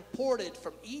horses were imported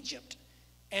from Egypt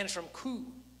and from Kue.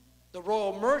 The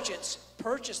royal merchants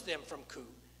purchased them from Kue.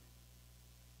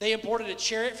 They imported a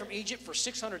chariot from Egypt for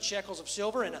 600 shekels of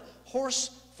silver and a horse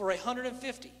for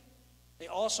 150. They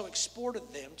also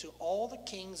exported them to all the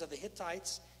kings of the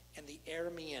Hittites and the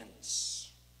Arameans.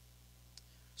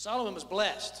 Solomon was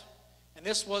blessed, and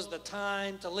this was the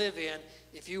time to live in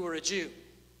if you were a Jew,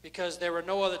 because there were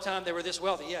no other time they were this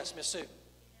wealthy. Yes, Miss Sue.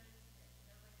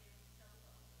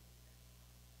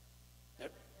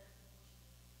 Yep.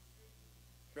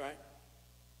 Right.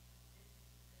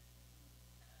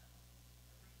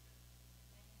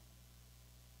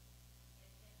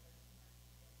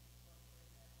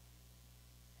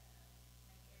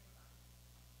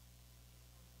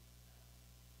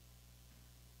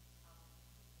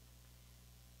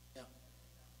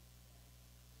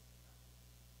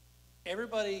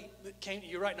 Everybody that came,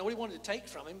 you're right, nobody wanted to take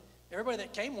from him. Everybody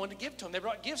that came wanted to give to him. They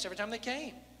brought gifts every time they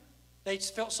came. They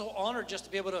felt so honored just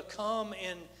to be able to come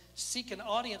and seek an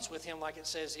audience with him, like it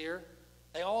says here.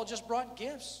 They all just brought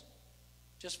gifts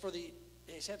just for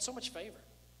he's had so much favor.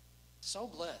 So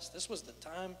blessed. This was the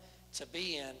time to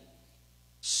be in.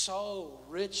 So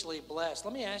richly blessed.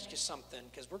 Let me ask you something,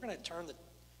 because we're going to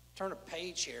turn a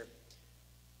page here.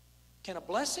 Can a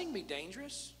blessing be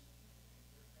dangerous?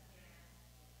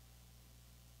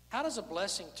 How does a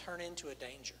blessing turn into a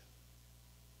danger?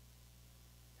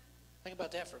 Think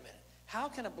about that for a minute. How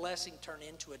can a blessing turn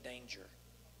into a danger?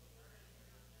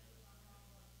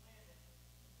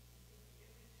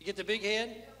 You get the big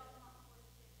head?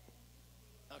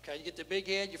 Okay, you get the big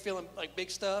head, you're feeling like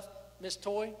big stuff. Miss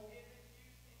Toy?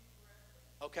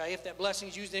 Okay, if that blessing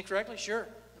is used incorrectly, sure.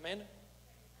 Amanda?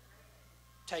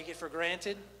 Take it for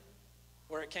granted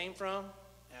where it came from?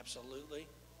 Absolutely.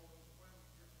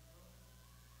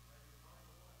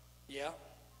 Yeah.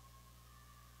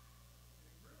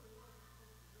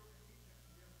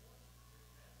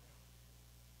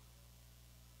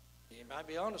 You might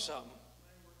be onto something.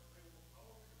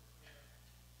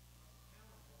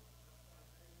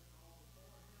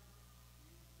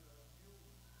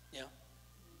 Yeah.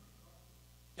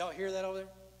 Y'all hear that over there?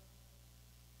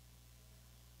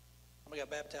 Somebody got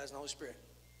baptized in the Holy Spirit.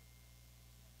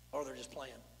 Or they're just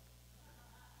playing.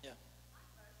 Yeah.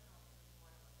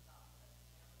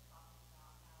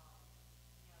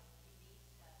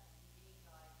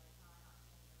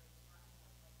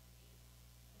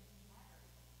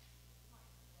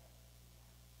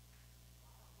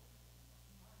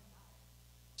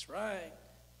 That's right.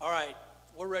 All right,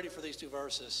 we're ready for these 2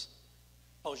 verses.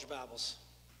 Close your Bibles.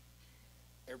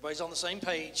 Everybody's on the same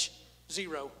page.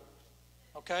 0.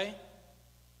 Okay?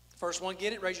 First one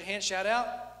get it, raise your hand, shout out.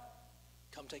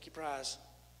 Come take your prize.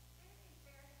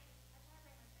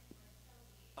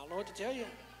 I don't know what to tell you.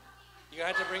 You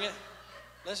have to bring it.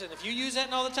 Listen, if you use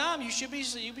that all the time, you should be.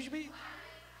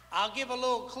 I'll give a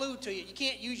little clue to you. You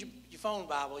can't use your phone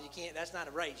Bible. You can't. That's not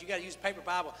a race. You got to use a paper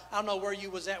Bible. I don't know where you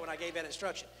was at when I gave that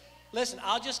instruction. Listen,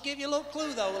 I'll just give you a little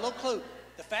clue, though. A little clue.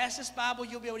 The fastest Bible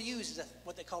you'll be able to use is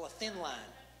what they call a thin line.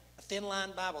 A thin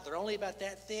line Bible. They're only about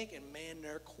that thick, and man,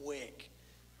 they're quick.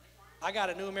 I got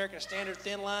a New American Standard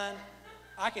thin line.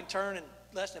 I can turn in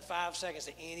less than 5 seconds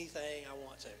to anything I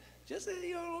want to. Just a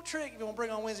little trick if you want to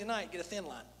bring on Wednesday night, get a thin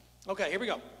line. Okay, here we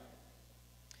go.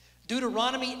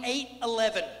 Deuteronomy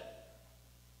 8:11.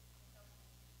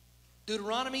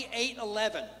 Deuteronomy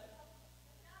 8:11.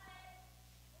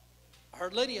 I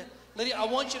heard Lydia. Lydia, I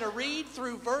want you to read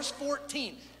through verse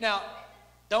 14. Now,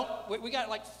 we got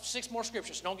like 6 more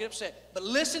scriptures, so don't get upset. But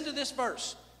listen to this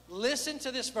verse. Listen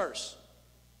to this verse.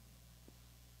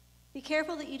 Be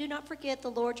careful that you do not forget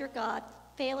the Lord your God,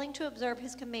 failing to observe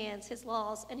his commands, his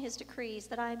laws, and his decrees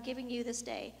that I am giving you this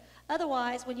day.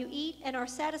 Otherwise, when you eat and are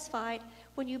satisfied,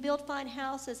 when you build fine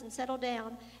houses and settle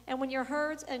down, and when your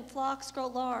herds and flocks grow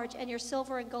large, and your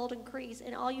silver and gold increase,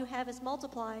 and all you have is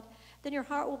multiplied, then your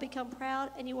heart will become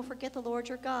proud, and you will forget the Lord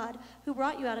your God, who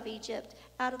brought you out of Egypt,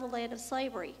 out of the land of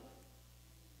slavery.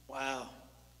 Wow.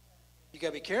 You got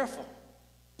to be careful.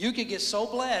 You could get so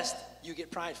blessed, you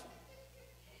get prideful.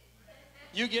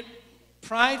 You get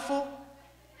prideful,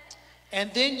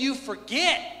 and then you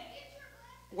forget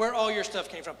where all your stuff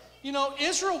came from. You know,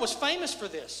 Israel was famous for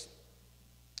this.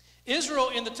 Israel,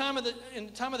 in the time of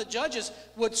the judges,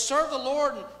 would serve the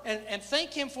Lord and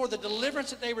thank him for the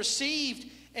deliverance that they received.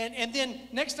 And then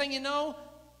next thing you know,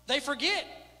 they forget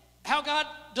how God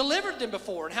delivered them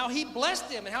before and how he blessed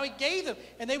them and how he gave them.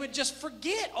 And they would just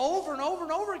forget over and over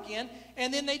and over again.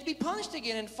 And then they'd be punished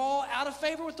again and fall out of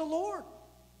favor with the Lord.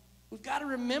 We've got to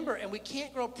remember, and we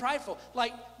can't grow prideful.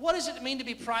 Like, what does it mean to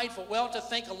be prideful? Well, to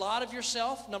think a lot of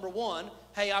yourself, number one.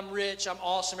 Hey, I'm rich, I'm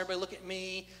awesome, everybody look at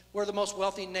me. We're the most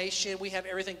wealthy nation, we have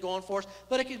everything going for us.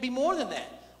 But it could be more than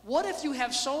that. What if you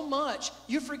have so much,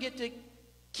 you forget to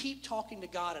keep talking to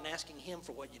God and asking him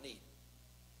for what you need?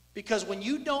 Because when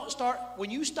you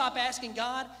stop asking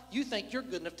God, you think you're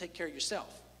good enough to take care of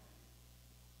yourself.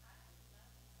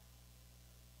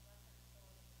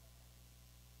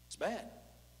 It's bad.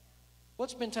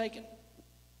 What's been taken?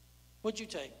 What'd you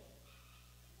take?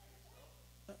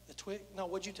 The twig? No,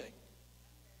 what'd you take?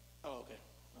 Oh, okay.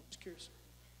 I'm just curious.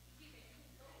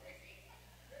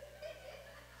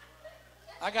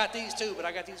 I got these too, but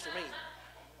I got these for me.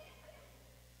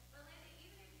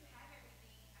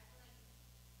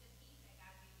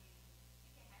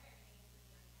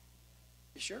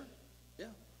 You sure? Yeah.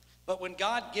 But when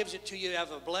God gives it to you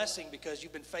as a blessing because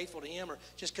you've been faithful to him or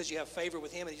just because you have favor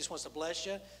with him and he just wants to bless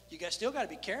you, you guys still got to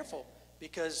be careful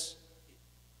because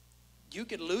you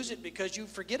could lose it because you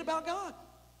forget about God.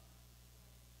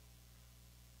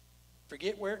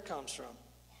 Forget where it comes from.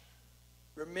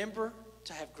 Remember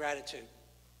to have gratitude.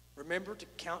 Remember to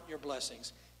count your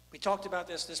blessings. We talked about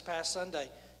this past Sunday.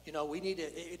 You know, we need to,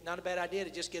 it's not a bad idea to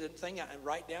just get a thing out and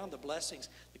write down the blessings,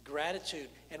 the gratitude,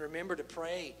 and remember to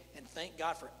pray and thank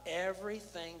God for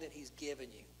everything that he's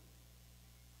given you.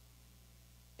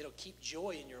 It'll keep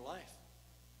joy in your life.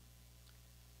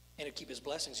 And it'll keep his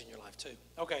blessings in your life too.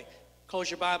 Okay,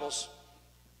 close your Bibles.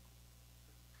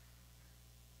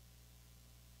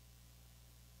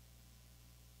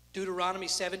 Deuteronomy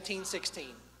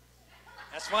 17:16.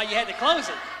 That's why you had to close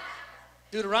it.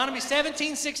 Deuteronomy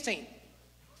 17:16.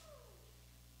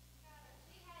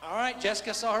 All right,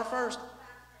 Jessica saw her first.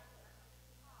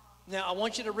 Now, I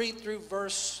want you to read through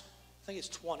verse, I think it's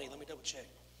 20. Let me double check.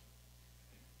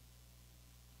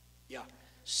 Yeah.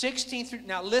 16 through,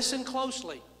 now listen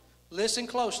closely. Listen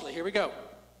closely. Here we go.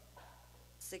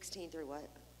 16 through what?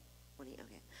 20,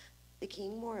 okay. The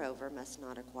king, moreover, must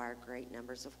not acquire great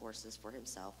numbers of horses for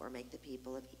himself or make the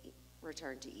people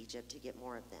return to Egypt to get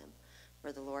more of them.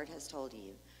 For the Lord has told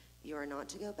you, you are not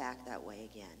to go back that way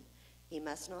again. He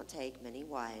must not take many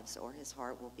wives, or his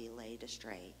heart will be laid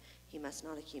astray. He must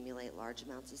not accumulate large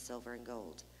amounts of silver and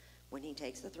gold. When he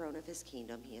takes the throne of his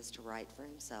kingdom, he is to write for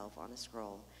himself on a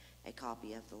scroll a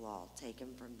copy of the law,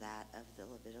 taken from that of the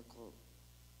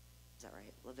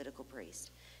Levitical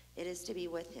priest. It is to be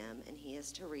with him, and he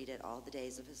is to read it all the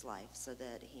days of his life, so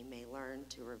that he may learn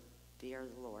to revere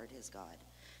the Lord his God,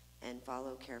 and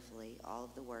follow carefully all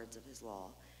of the words of his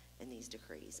law and these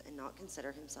decrees, and not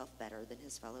consider himself better than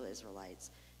his fellow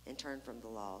Israelites, and turn from the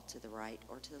law to the right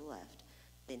or to the left,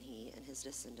 Then he and his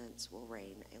descendants will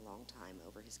reign a long time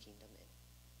over his kingdom.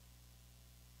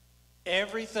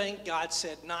 Everything God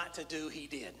said not to do, he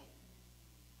did.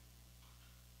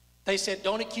 They said,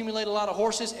 don't accumulate a lot of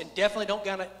horses, and definitely don't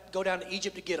go down to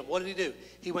Egypt to get them. What did he do?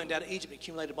 He went down to Egypt and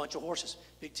accumulated a bunch of horses.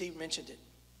 Big T mentioned it.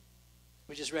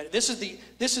 We just read it. This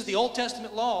is the Old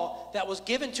Testament law that was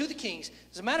given to the kings.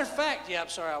 As a matter of fact, yeah, I'm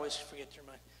sorry, I always forget your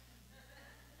mind.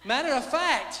 Matter of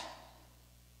fact,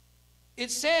 it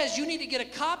says you need to get a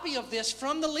copy of this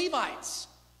from the Levites,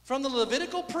 from the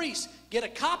Levitical priests. Get a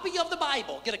copy of the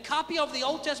Bible. Get a copy of the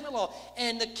Old Testament law.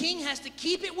 And the king has to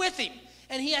keep it with him.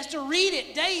 And he has to read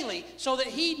it daily so that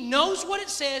he knows what it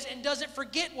says and doesn't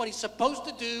forget what he's supposed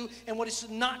to do and what he's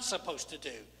not supposed to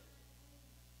do.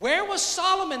 Where was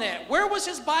Solomon at? Where was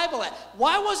his Bible at?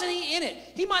 Why wasn't he in it?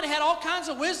 He might have had all kinds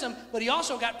of wisdom, but he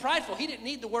also got prideful. He didn't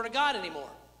need the Word of God anymore.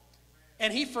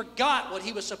 And he forgot what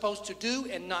he was supposed to do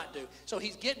and not do. So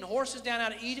he's getting horses down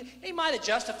out of Egypt. He might have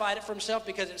justified it for himself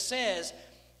because it says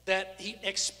that he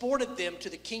exported them to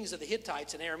the kings of the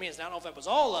Hittites and Arameans. Now, I don't know if it was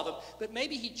all of them, but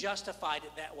maybe he justified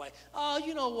it that way. Oh,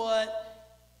 you know what?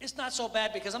 It's not so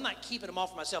bad because I'm not keeping them all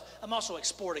for myself. I'm also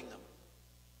exporting them.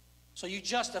 So you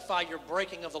justify your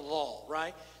breaking of the law,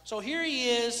 right? So here he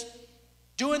is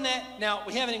doing that. Now,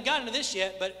 we haven't even gotten to this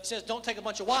yet, but it says don't take a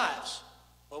bunch of wives.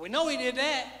 Well, we know he did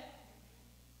that.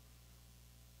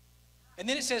 And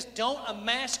then it says, don't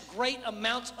amass great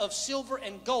amounts of silver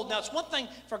and gold. Now, it's one thing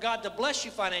for God to bless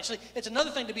you financially. It's another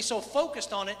thing to be so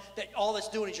focused on it that all it's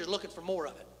doing is you're looking for more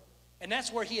of it. And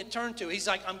that's where he had turned to. He's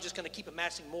like, I'm just going to keep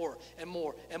amassing more and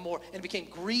more and more. And became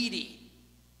greedy.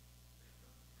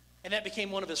 And that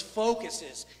became one of his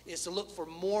focuses, is to look for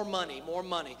more money, more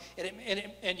money.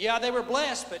 And yeah, they were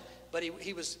blessed, but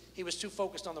he was too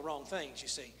focused on the wrong things, you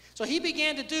see. So he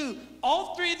began to do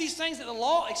all three of these things that the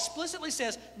law explicitly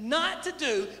says not to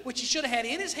do, which he should have had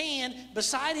in his hand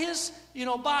beside his,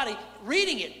 body,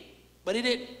 reading it, but he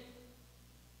didn't.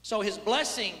 So his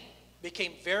blessing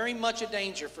became very much a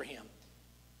danger for him,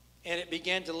 and it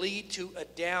began to lead to a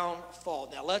downfall.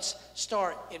 Now let's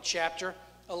start in chapter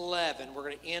 11. We're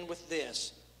going to end with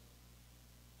this.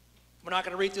 We're not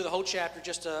going to read through the whole chapter,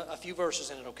 just a few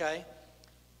verses in it, okay?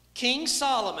 King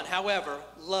Solomon, however,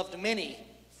 loved many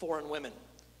foreign women,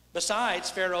 besides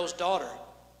Pharaoh's daughter,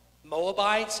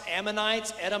 Moabites,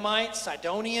 Ammonites, Edomites,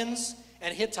 Sidonians,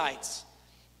 and Hittites.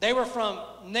 They were from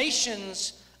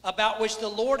nations about which the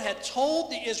Lord had told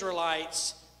the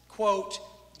Israelites, quote,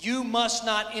 you must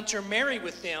not intermarry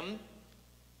with them.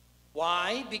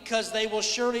 Why? Because they will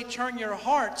surely turn your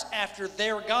hearts after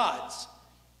their gods.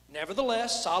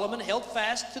 Nevertheless, Solomon held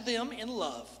fast to them in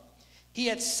love. He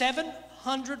had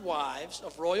 700 wives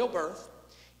of royal birth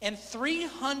and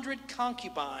 300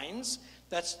 concubines.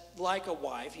 That's like a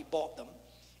wife. He bought them.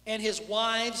 And his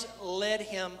wives led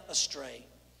him astray.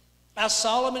 As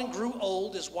Solomon grew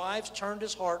old, his wives turned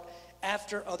his heart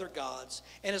after other gods,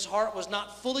 and his heart was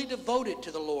not fully devoted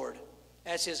to the Lord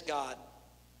as his God,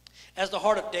 as the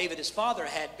heart of David his father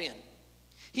had been.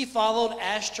 He followed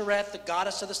Ashtoreth, the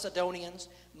goddess of the Sidonians,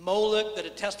 Moloch, the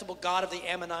detestable god of the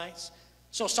Ammonites.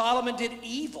 So Solomon did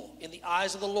evil in the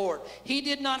eyes of the Lord. He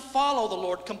did not follow the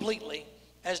Lord completely,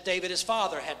 as David his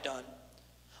father had done.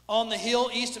 On the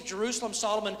hill east of Jerusalem,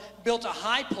 Solomon built a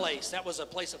high place, that was a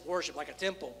place of worship, like a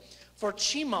temple, for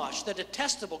Chemosh, the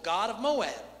detestable god of Moab,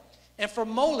 and for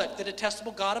Molech, the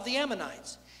detestable god of the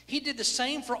Ammonites. He did the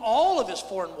same for all of his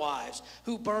foreign wives,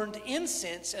 who burned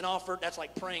incense and offered, that's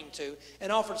like praying to,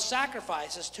 and offered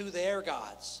sacrifices to their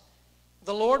gods.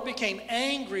 The Lord became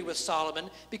angry with Solomon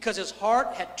because his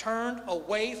heart had turned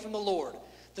away from the Lord,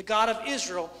 the God of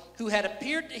Israel, who had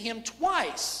appeared to him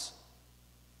twice.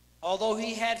 Although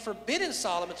he had forbidden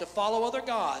Solomon to follow other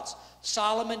gods,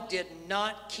 Solomon did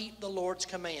not keep the Lord's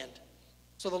command.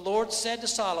 So the Lord said to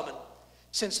Solomon,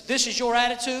 since this is your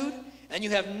attitude, and you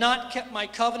have not kept my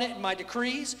covenant and my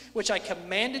decrees, which I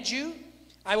commanded you,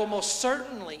 I will most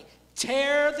certainly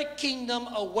tear the kingdom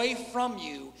away from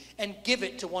you and give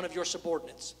it to one of your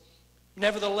subordinates.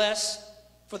 Nevertheless,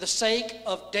 for the sake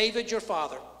of David your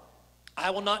father,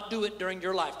 I will not do it during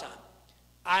your lifetime.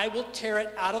 I will tear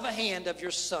it out of the hand of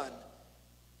your son.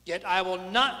 Yet I will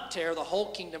not tear the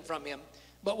whole kingdom from him,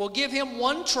 but will give him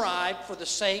one tribe for the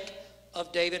sake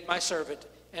of David my servant,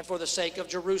 and for the sake of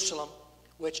Jerusalem,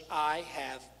 which I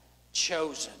have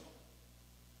chosen.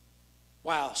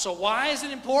 Wow. So why is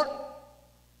it important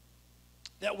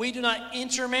that we do not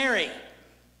intermarry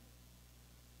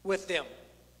with them?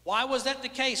 Why was that the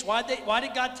case? Why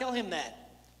did God tell him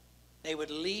that? They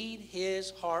would lead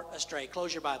his heart astray.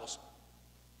 Close your Bibles.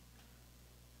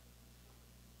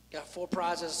 Got 4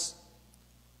 prizes,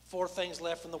 4 things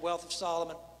left from the wealth of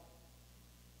Solomon.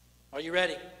 Are you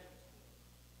ready?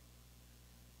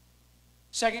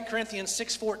 2 Corinthians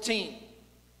 6:14.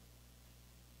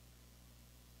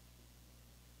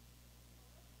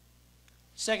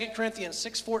 Second Corinthians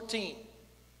 6:14.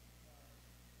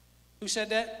 Who said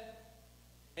that?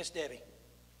 It's Debbie.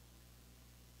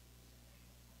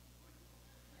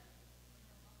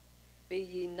 Be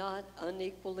ye not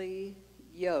unequally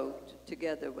yoked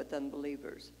together with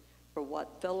unbelievers. For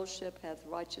what fellowship hath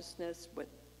righteousness with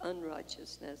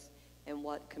unrighteousness, and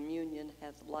what communion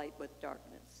hath light with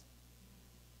darkness?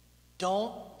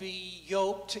 Don't be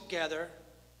yoked together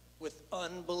with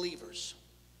unbelievers.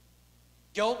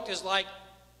 Yoked is like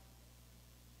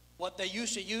what they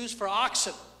used to use for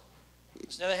oxen.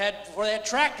 So before they had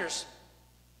tractors,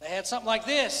 they had something like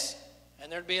this,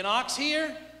 and there'd be an ox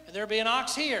here, and there'd be an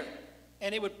ox here,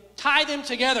 and it would tie them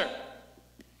together.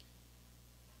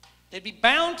 They'd be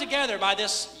bound together by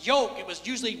this yoke. It was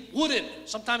usually wooden,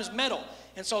 sometimes metal.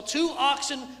 And so 2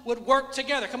 oxen would work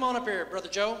together. Come on up here, Brother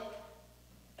Joe.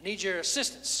 I need your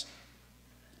assistance.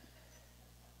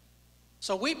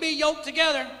 So we'd be yoked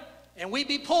together, and we'd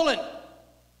be pulling.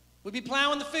 We'd be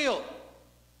plowing the field.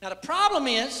 Now the problem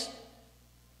is,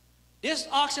 this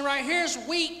oxen right here is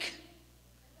weak.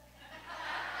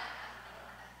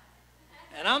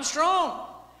 And I'm strong.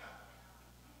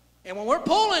 And when we're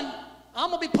pulling, I'm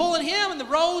going to be pulling him, and the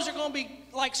rows are going to be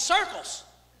like circles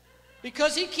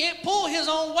because he can't pull his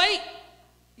own weight.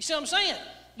 You see what I'm saying?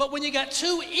 But when you got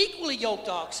 2 equally yoked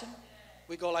oxen,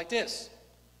 we go like this,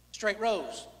 straight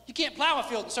rows. You can't plow a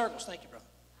field in circles. Thank you, brother.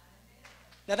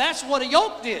 Now, that's what a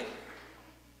yoke did.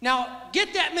 Now,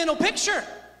 get that mental picture.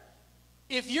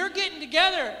 If you're getting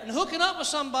together and hooking up with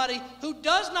somebody who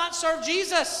does not serve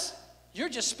Jesus, you're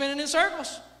just spinning in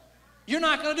circles. You're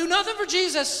not going to do nothing for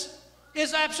Jesus.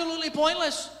 It's absolutely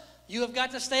pointless. You have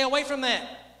got to stay away from that,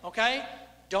 okay?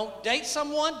 Don't date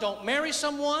someone, don't marry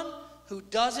someone who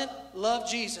doesn't love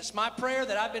Jesus. My prayer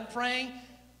that I've been praying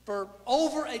for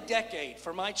over a decade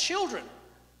for my children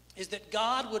is that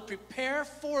God would prepare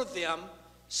for them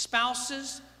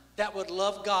spouses that would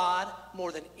love God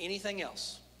more than anything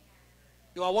else.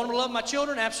 Do I want them to love my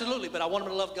children? Absolutely, but I want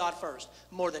them to love God first.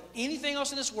 More than anything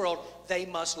else in this world, they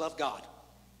must love God.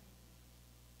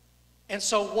 And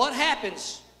so what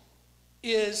happens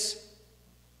is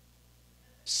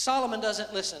Solomon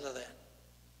doesn't listen to that.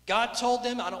 God told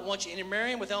them, I don't want you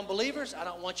intermarrying with unbelievers. I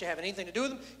don't want you having anything to do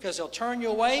with them because they'll turn you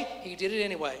away. He did it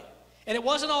anyway. And it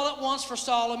wasn't all at once for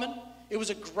Solomon. It was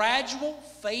a gradual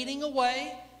fading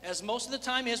away, as most of the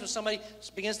time is when somebody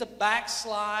begins to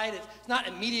backslide. It's not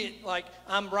immediate like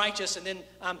I'm righteous and then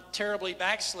I'm terribly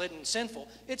backslidden and sinful.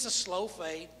 It's a slow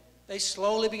fade. They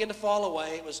slowly begin to fall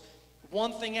away. It was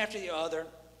one thing after the other.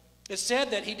 It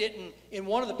said that he didn't, in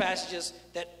one of the passages,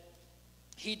 that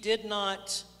he did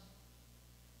not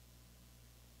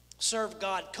serve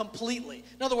God completely.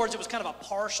 In other words, it was kind of a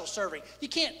partial serving. You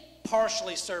can't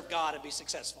partially serve God and be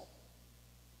successful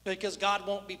because God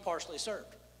won't be partially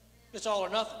served. It's all or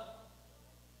nothing.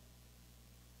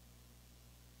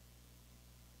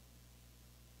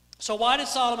 So why did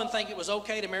Solomon think it was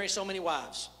okay to marry so many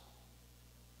wives?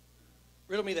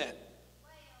 Riddle me that.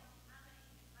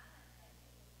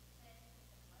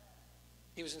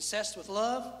 He was obsessed with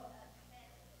love?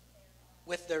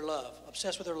 With their love.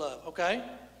 Obsessed with their love. Okay.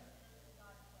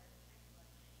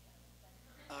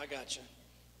 I got you.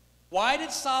 Why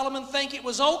did Solomon think it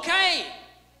was okay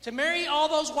to marry all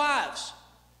those wives?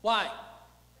 Why?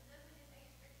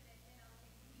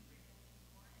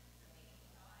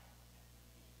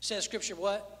 Says Scripture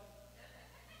what?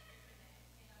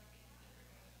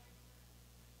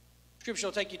 Scripture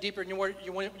will take you deeper than where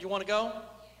you want to go?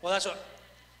 Well,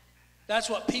 that's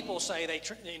what people say. They,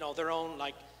 their own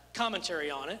like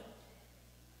commentary on it.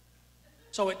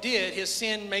 So it did. His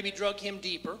sin maybe drug him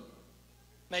deeper.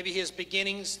 Maybe his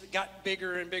beginnings got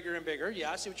bigger and bigger and bigger.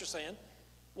 Yeah, I see what you're saying.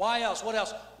 Why else? What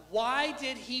else? Why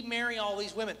did he marry all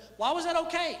these women? Why was that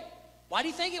okay? Why do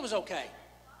you think it was okay?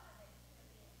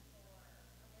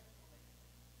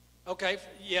 Okay,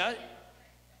 yeah.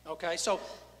 Okay, so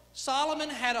Solomon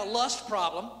had a lust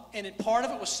problem, and part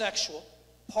of it was sexual.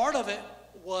 Part of it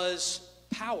was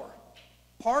power.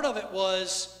 Part of it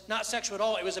was not sexual at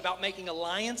all. It was about making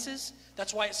alliances.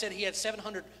 That's why it said he had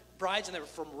 700 brides, and they were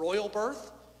from royal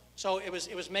birth. So it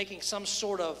was making some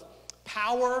sort of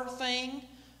power thing.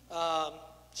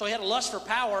 So he had a lust for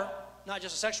power, not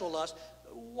just a sexual lust.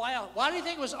 Why did he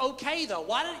think it was okay, though?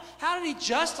 How did he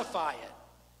justify it?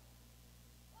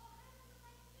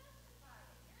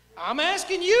 I'm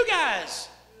asking you guys.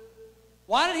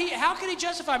 How could he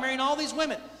justify marrying all these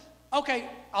women? Okay,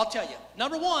 I'll tell you.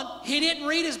 Number one, he didn't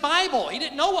read his Bible. He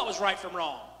didn't know what was right from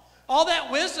wrong. All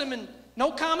that wisdom and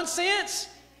No common sense.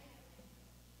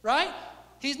 Right?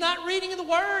 He's not reading the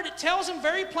Word. It tells him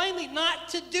very plainly not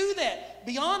to do that.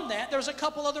 Beyond that, there's a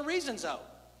couple other reasons, though.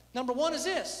 Number one is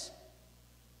this.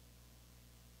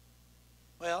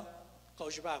 Well,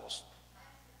 close your Bibles.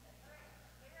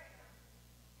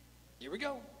 Here we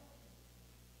go.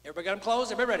 Everybody got them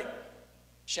closed? Everybody ready?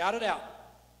 Shout it out.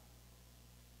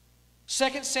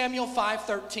 2 Samuel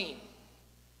 5:13.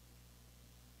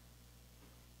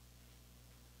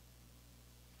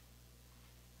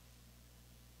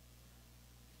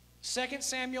 Second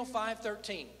Samuel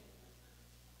 5:13.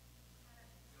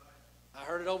 I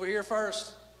heard it over here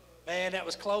first. Man, that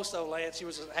was close though, Lance. He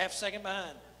was a half second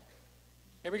behind.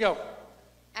 Here we go.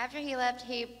 After he left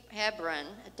Hebron,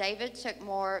 David took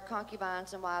more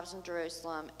concubines and wives in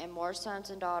Jerusalem, and more sons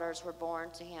and daughters were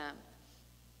born to him.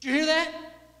 Did you hear that?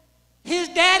 His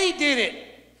daddy did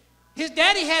it. His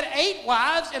daddy had 8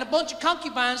 wives and a bunch of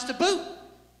concubines to boot.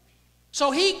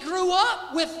 So he grew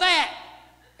up with that.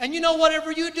 And you know,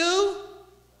 whatever you do,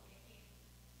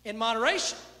 in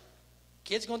moderation,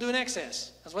 kids going to do in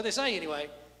excess. That's what they say anyway.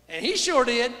 And he sure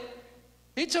did.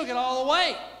 He took it all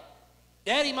away.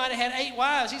 Daddy might have had 8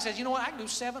 wives. He says, you know what, I can do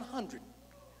 700.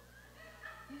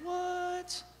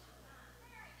 What?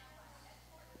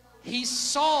 He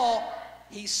saw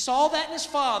that in his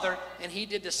father, and he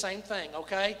did the same thing,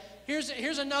 okay?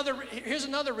 Here's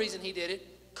another reason he did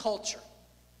it, culture.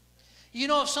 You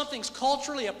know, if something's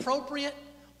culturally appropriate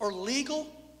or legal,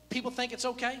 people think it's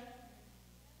okay.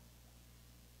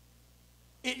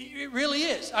 It really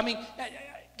is. I mean,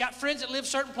 got friends that live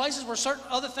certain places where certain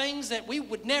other things that we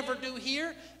would never do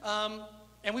here,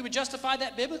 and we would justify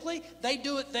that biblically. They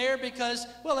do it there because,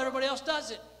 well, everybody else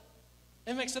does it.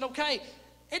 It makes it okay.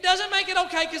 It doesn't make it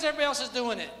okay because everybody else is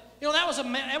doing it. You know, that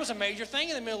was a major thing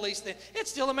in the Middle East then.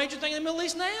 It's still a major thing in the Middle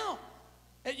East now.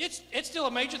 It's still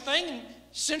a major thing in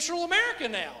Central America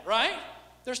now, right?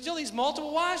 There's still these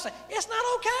multiple wives thing. It's not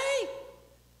okay.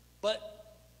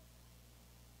 But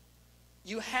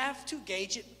you have to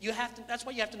gauge it. That's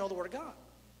why you have to know the Word of God.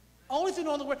 Only through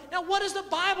knowing the Word. Now, what does the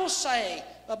Bible say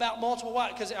about multiple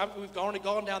wives? Because we've already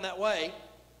gone down that way.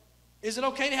 Is it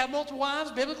okay to have multiple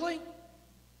wives biblically?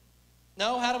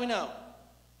 No? How do we know?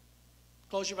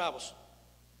 Close your Bibles.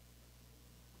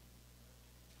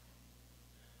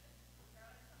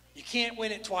 You can't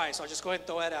win it twice. I'll just go ahead and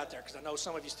throw that out there because I know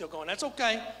some of you still going, that's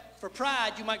okay. For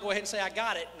pride, you might go ahead and say, I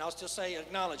got it, and I'll still say,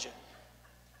 acknowledge it.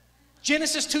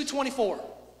 Genesis 2:24.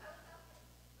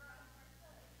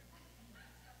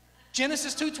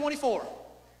 Genesis 2:24.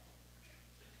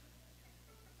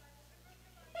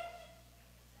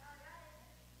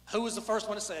 Who was the first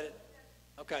one that said it?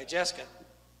 Okay, Jessica.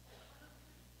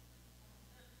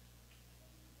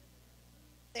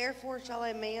 Therefore shall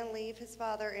a man leave his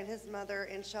father and his mother,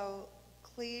 and shall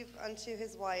cleave unto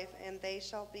his wife, and they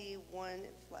shall be one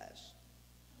flesh.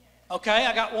 Okay,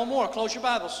 I got one more. Close your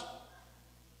Bibles.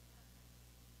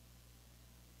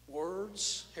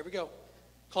 Words. Here we go.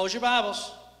 Close your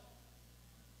Bibles.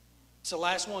 It's the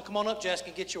last one. Come on up,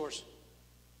 Jessica, get yours.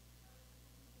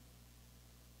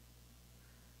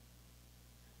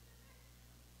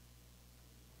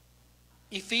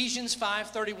 Ephesians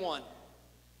 5:31.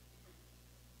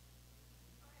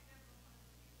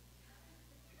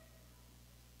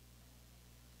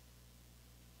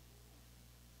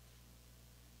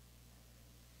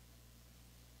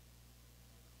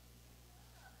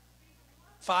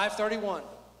 $5.31.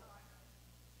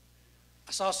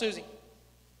 I saw Susie.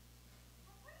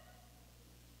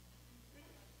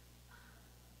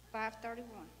 5:31.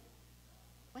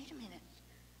 Wait a minute.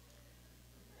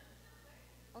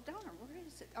 Oh, Donna, where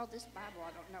is it? Oh, this Bible,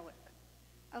 I don't know it.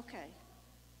 Okay.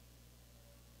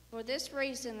 For this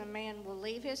reason, the man will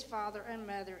leave his father and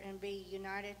mother and be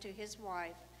united to his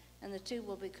wife, and the two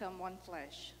will become one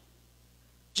flesh.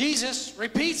 Jesus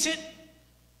repeats it.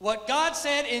 What God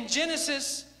said in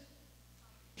Genesis,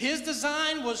 his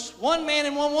design was one man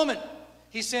and one woman.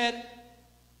 He said,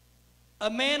 a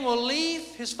man will leave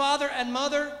his father and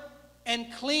mother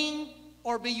and cling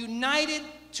or be united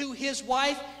to his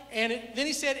wife. And then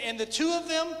he said, and the 2 of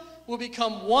them will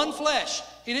become one flesh.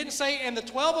 He didn't say, and the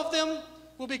 12 of them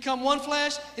will become one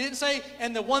flesh. He didn't say,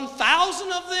 and the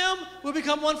 1,000 of them will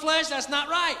become one flesh. That's not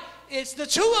right. It's the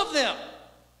 2 of them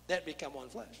that become one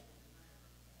flesh.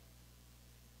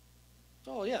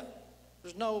 Oh, yeah.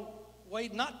 There's no way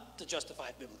not to justify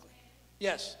it biblically.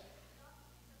 Yes.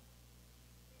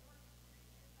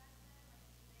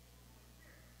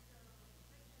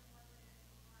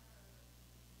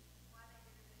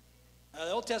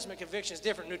 The Old Testament conviction is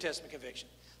different than New Testament conviction.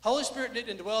 Holy Spirit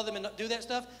didn't indwell them and do that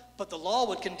stuff, but the law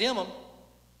would condemn them.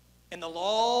 And the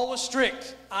law was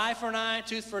strict. Eye for an eye,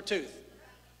 tooth for a tooth.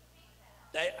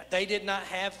 They did not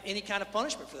have any kind of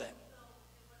punishment for that.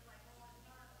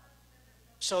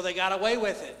 So they got away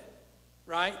with it,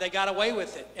 right? They got away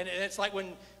with it. And it's like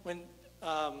when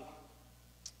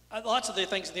lots of the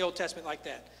things in the Old Testament like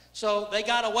that. So they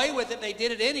got away with it. They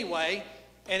did it anyway.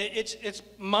 And it's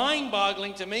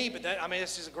mind-boggling to me, but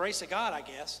this is the grace of God, I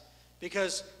guess,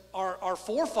 because our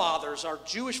forefathers, our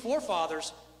Jewish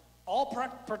forefathers, all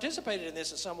participated in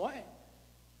this in some way.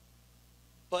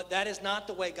 But that is not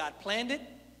the way God planned it,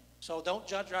 so don't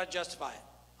try to justify it.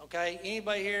 Okay?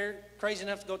 Anybody here crazy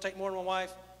enough to go take more than one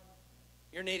wife?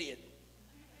 You're an idiot.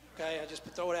 Okay? I just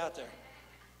throw it out there.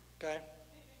 Okay?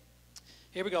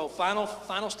 Here we go.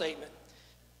 Final statement.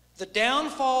 The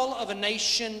downfall of a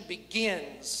nation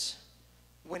begins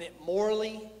when it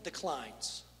morally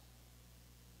declines.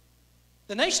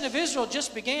 The nation of Israel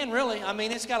just began, really.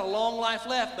 It's got a long life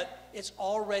left, but it's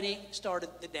already started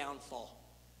the downfall.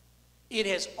 It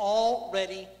has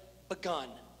already begun.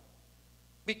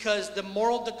 Because the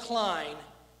moral decline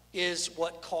is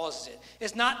what causes it.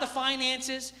 It's not the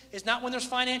finances. It's not when there's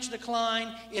financial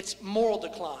decline. It's moral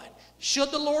decline.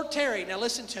 Should the Lord tarry, now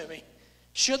listen to me.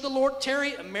 Should the Lord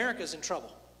tarry, America's in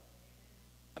trouble.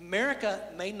 America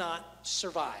may not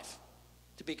survive,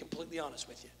 to be completely honest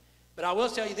with you. But I will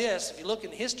tell you this, if you look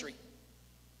in history,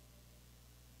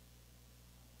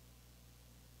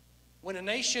 when a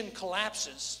nation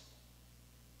collapses,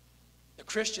 the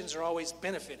Christians are always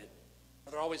benefited.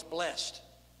 They're always blessed.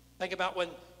 Think about when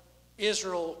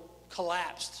Israel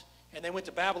collapsed and they went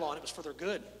to Babylon. It was for their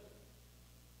good.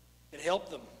 It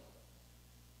helped them.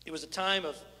 It was a time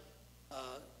of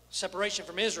separation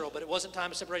from Israel, but it wasn't a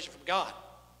time of separation from God.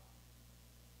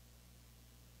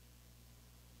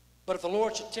 But if the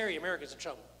Lord should tarry, America's in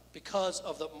trouble because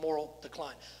of the moral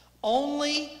decline.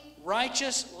 Only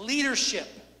righteous leadership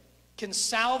can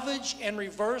salvage and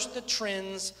reverse the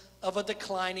trends of a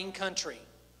declining country.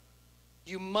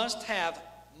 You must have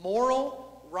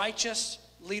moral, righteous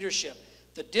leadership.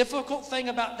 The difficult thing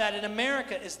about that in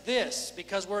America is this,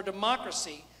 because we're a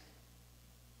democracy,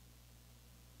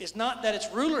 is not that its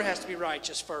ruler has to be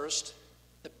righteous first.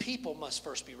 The people must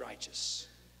first be righteous,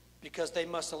 because they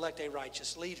must elect a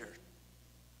righteous leader.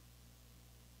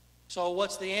 So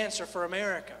what's the answer for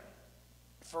America?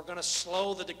 If we're going to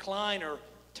slow the decline or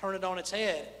turn it on its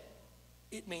head,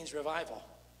 it means revival.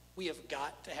 We have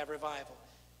got to have revival.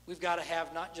 We've got to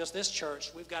have not just this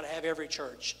church, we've got to have every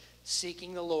church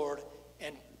seeking the Lord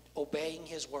and obeying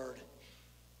His word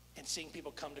and seeing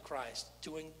people come to Christ,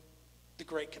 doing the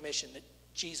Great Commission that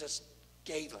Jesus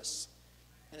gave us.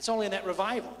 And it's only in that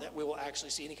revival that we will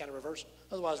actually see any kind of reversal.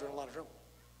 Otherwise, we're in a lot of trouble.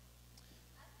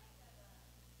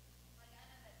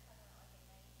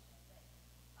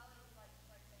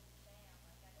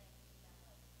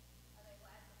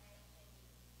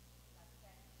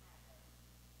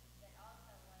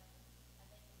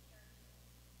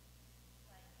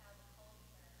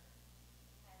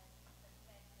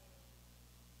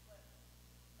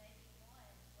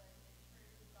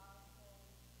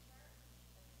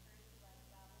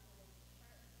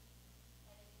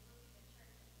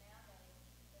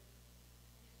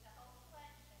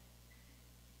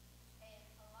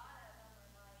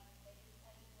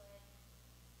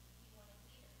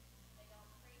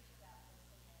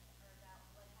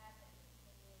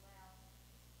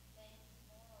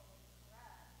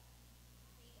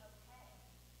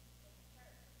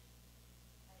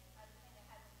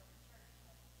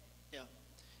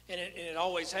 And it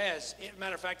always has. As a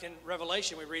matter of fact, in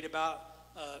Revelation, we read about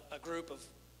a group of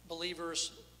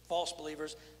believers, false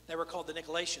believers. They were called the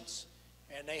Nicolaitans,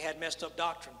 and they had messed up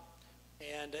doctrine.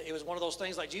 And it was one of those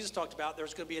things like Jesus talked about.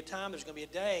 There's going to be a time, there's going to be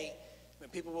a day when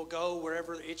people will go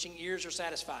wherever the itching ears are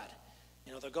satisfied.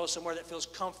 They'll go somewhere that feels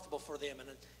comfortable for them.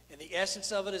 And the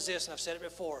essence of it is this, and I've said it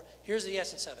before. Here's the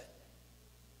essence of it.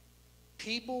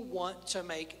 People want to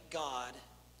make God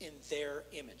in their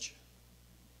image.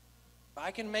 If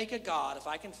I can make a God, if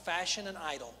I can fashion an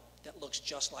idol that looks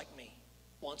just like me,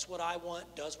 wants what I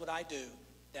want, does what I do,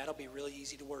 that'll be really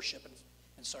easy to worship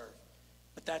and serve.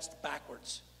 But that's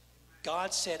backwards.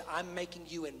 God said, I'm making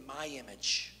you in my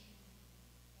image.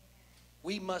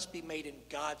 We must be made in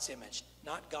God's image,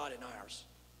 not God in ours.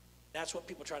 That's what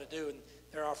people try to do. And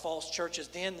there are false churches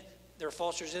then, there are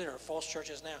false churches then, there are false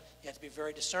churches now. You have to be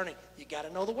very discerning. You got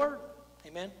to know the word.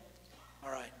 Amen?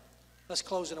 All right. Let's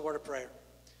close in a word of prayer.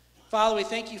 Father, we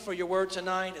thank you for your word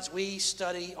tonight as we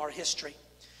study our history,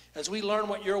 as we learn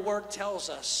what your word tells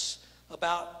us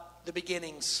about the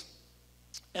beginnings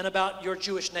and about your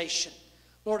Jewish nation.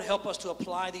 Lord, help us to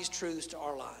apply these truths to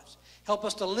our lives. Help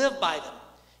us to live by them.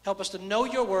 Help us to know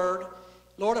your word.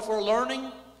 Lord, if we're learning,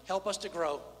 help us to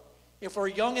grow. If we're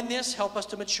young in this, help us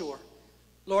to mature.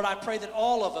 Lord, I pray that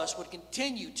all of us would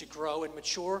continue to grow and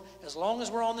mature as long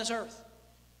as we're on this earth.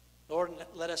 Lord,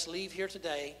 let us leave here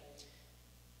today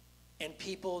and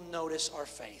people notice our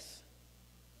faith.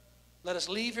 Let us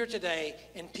leave here today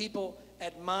and people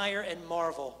admire and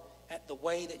marvel at the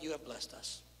way that you have blessed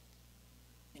us.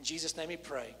 In Jesus' name we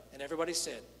pray. And everybody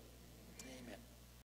said,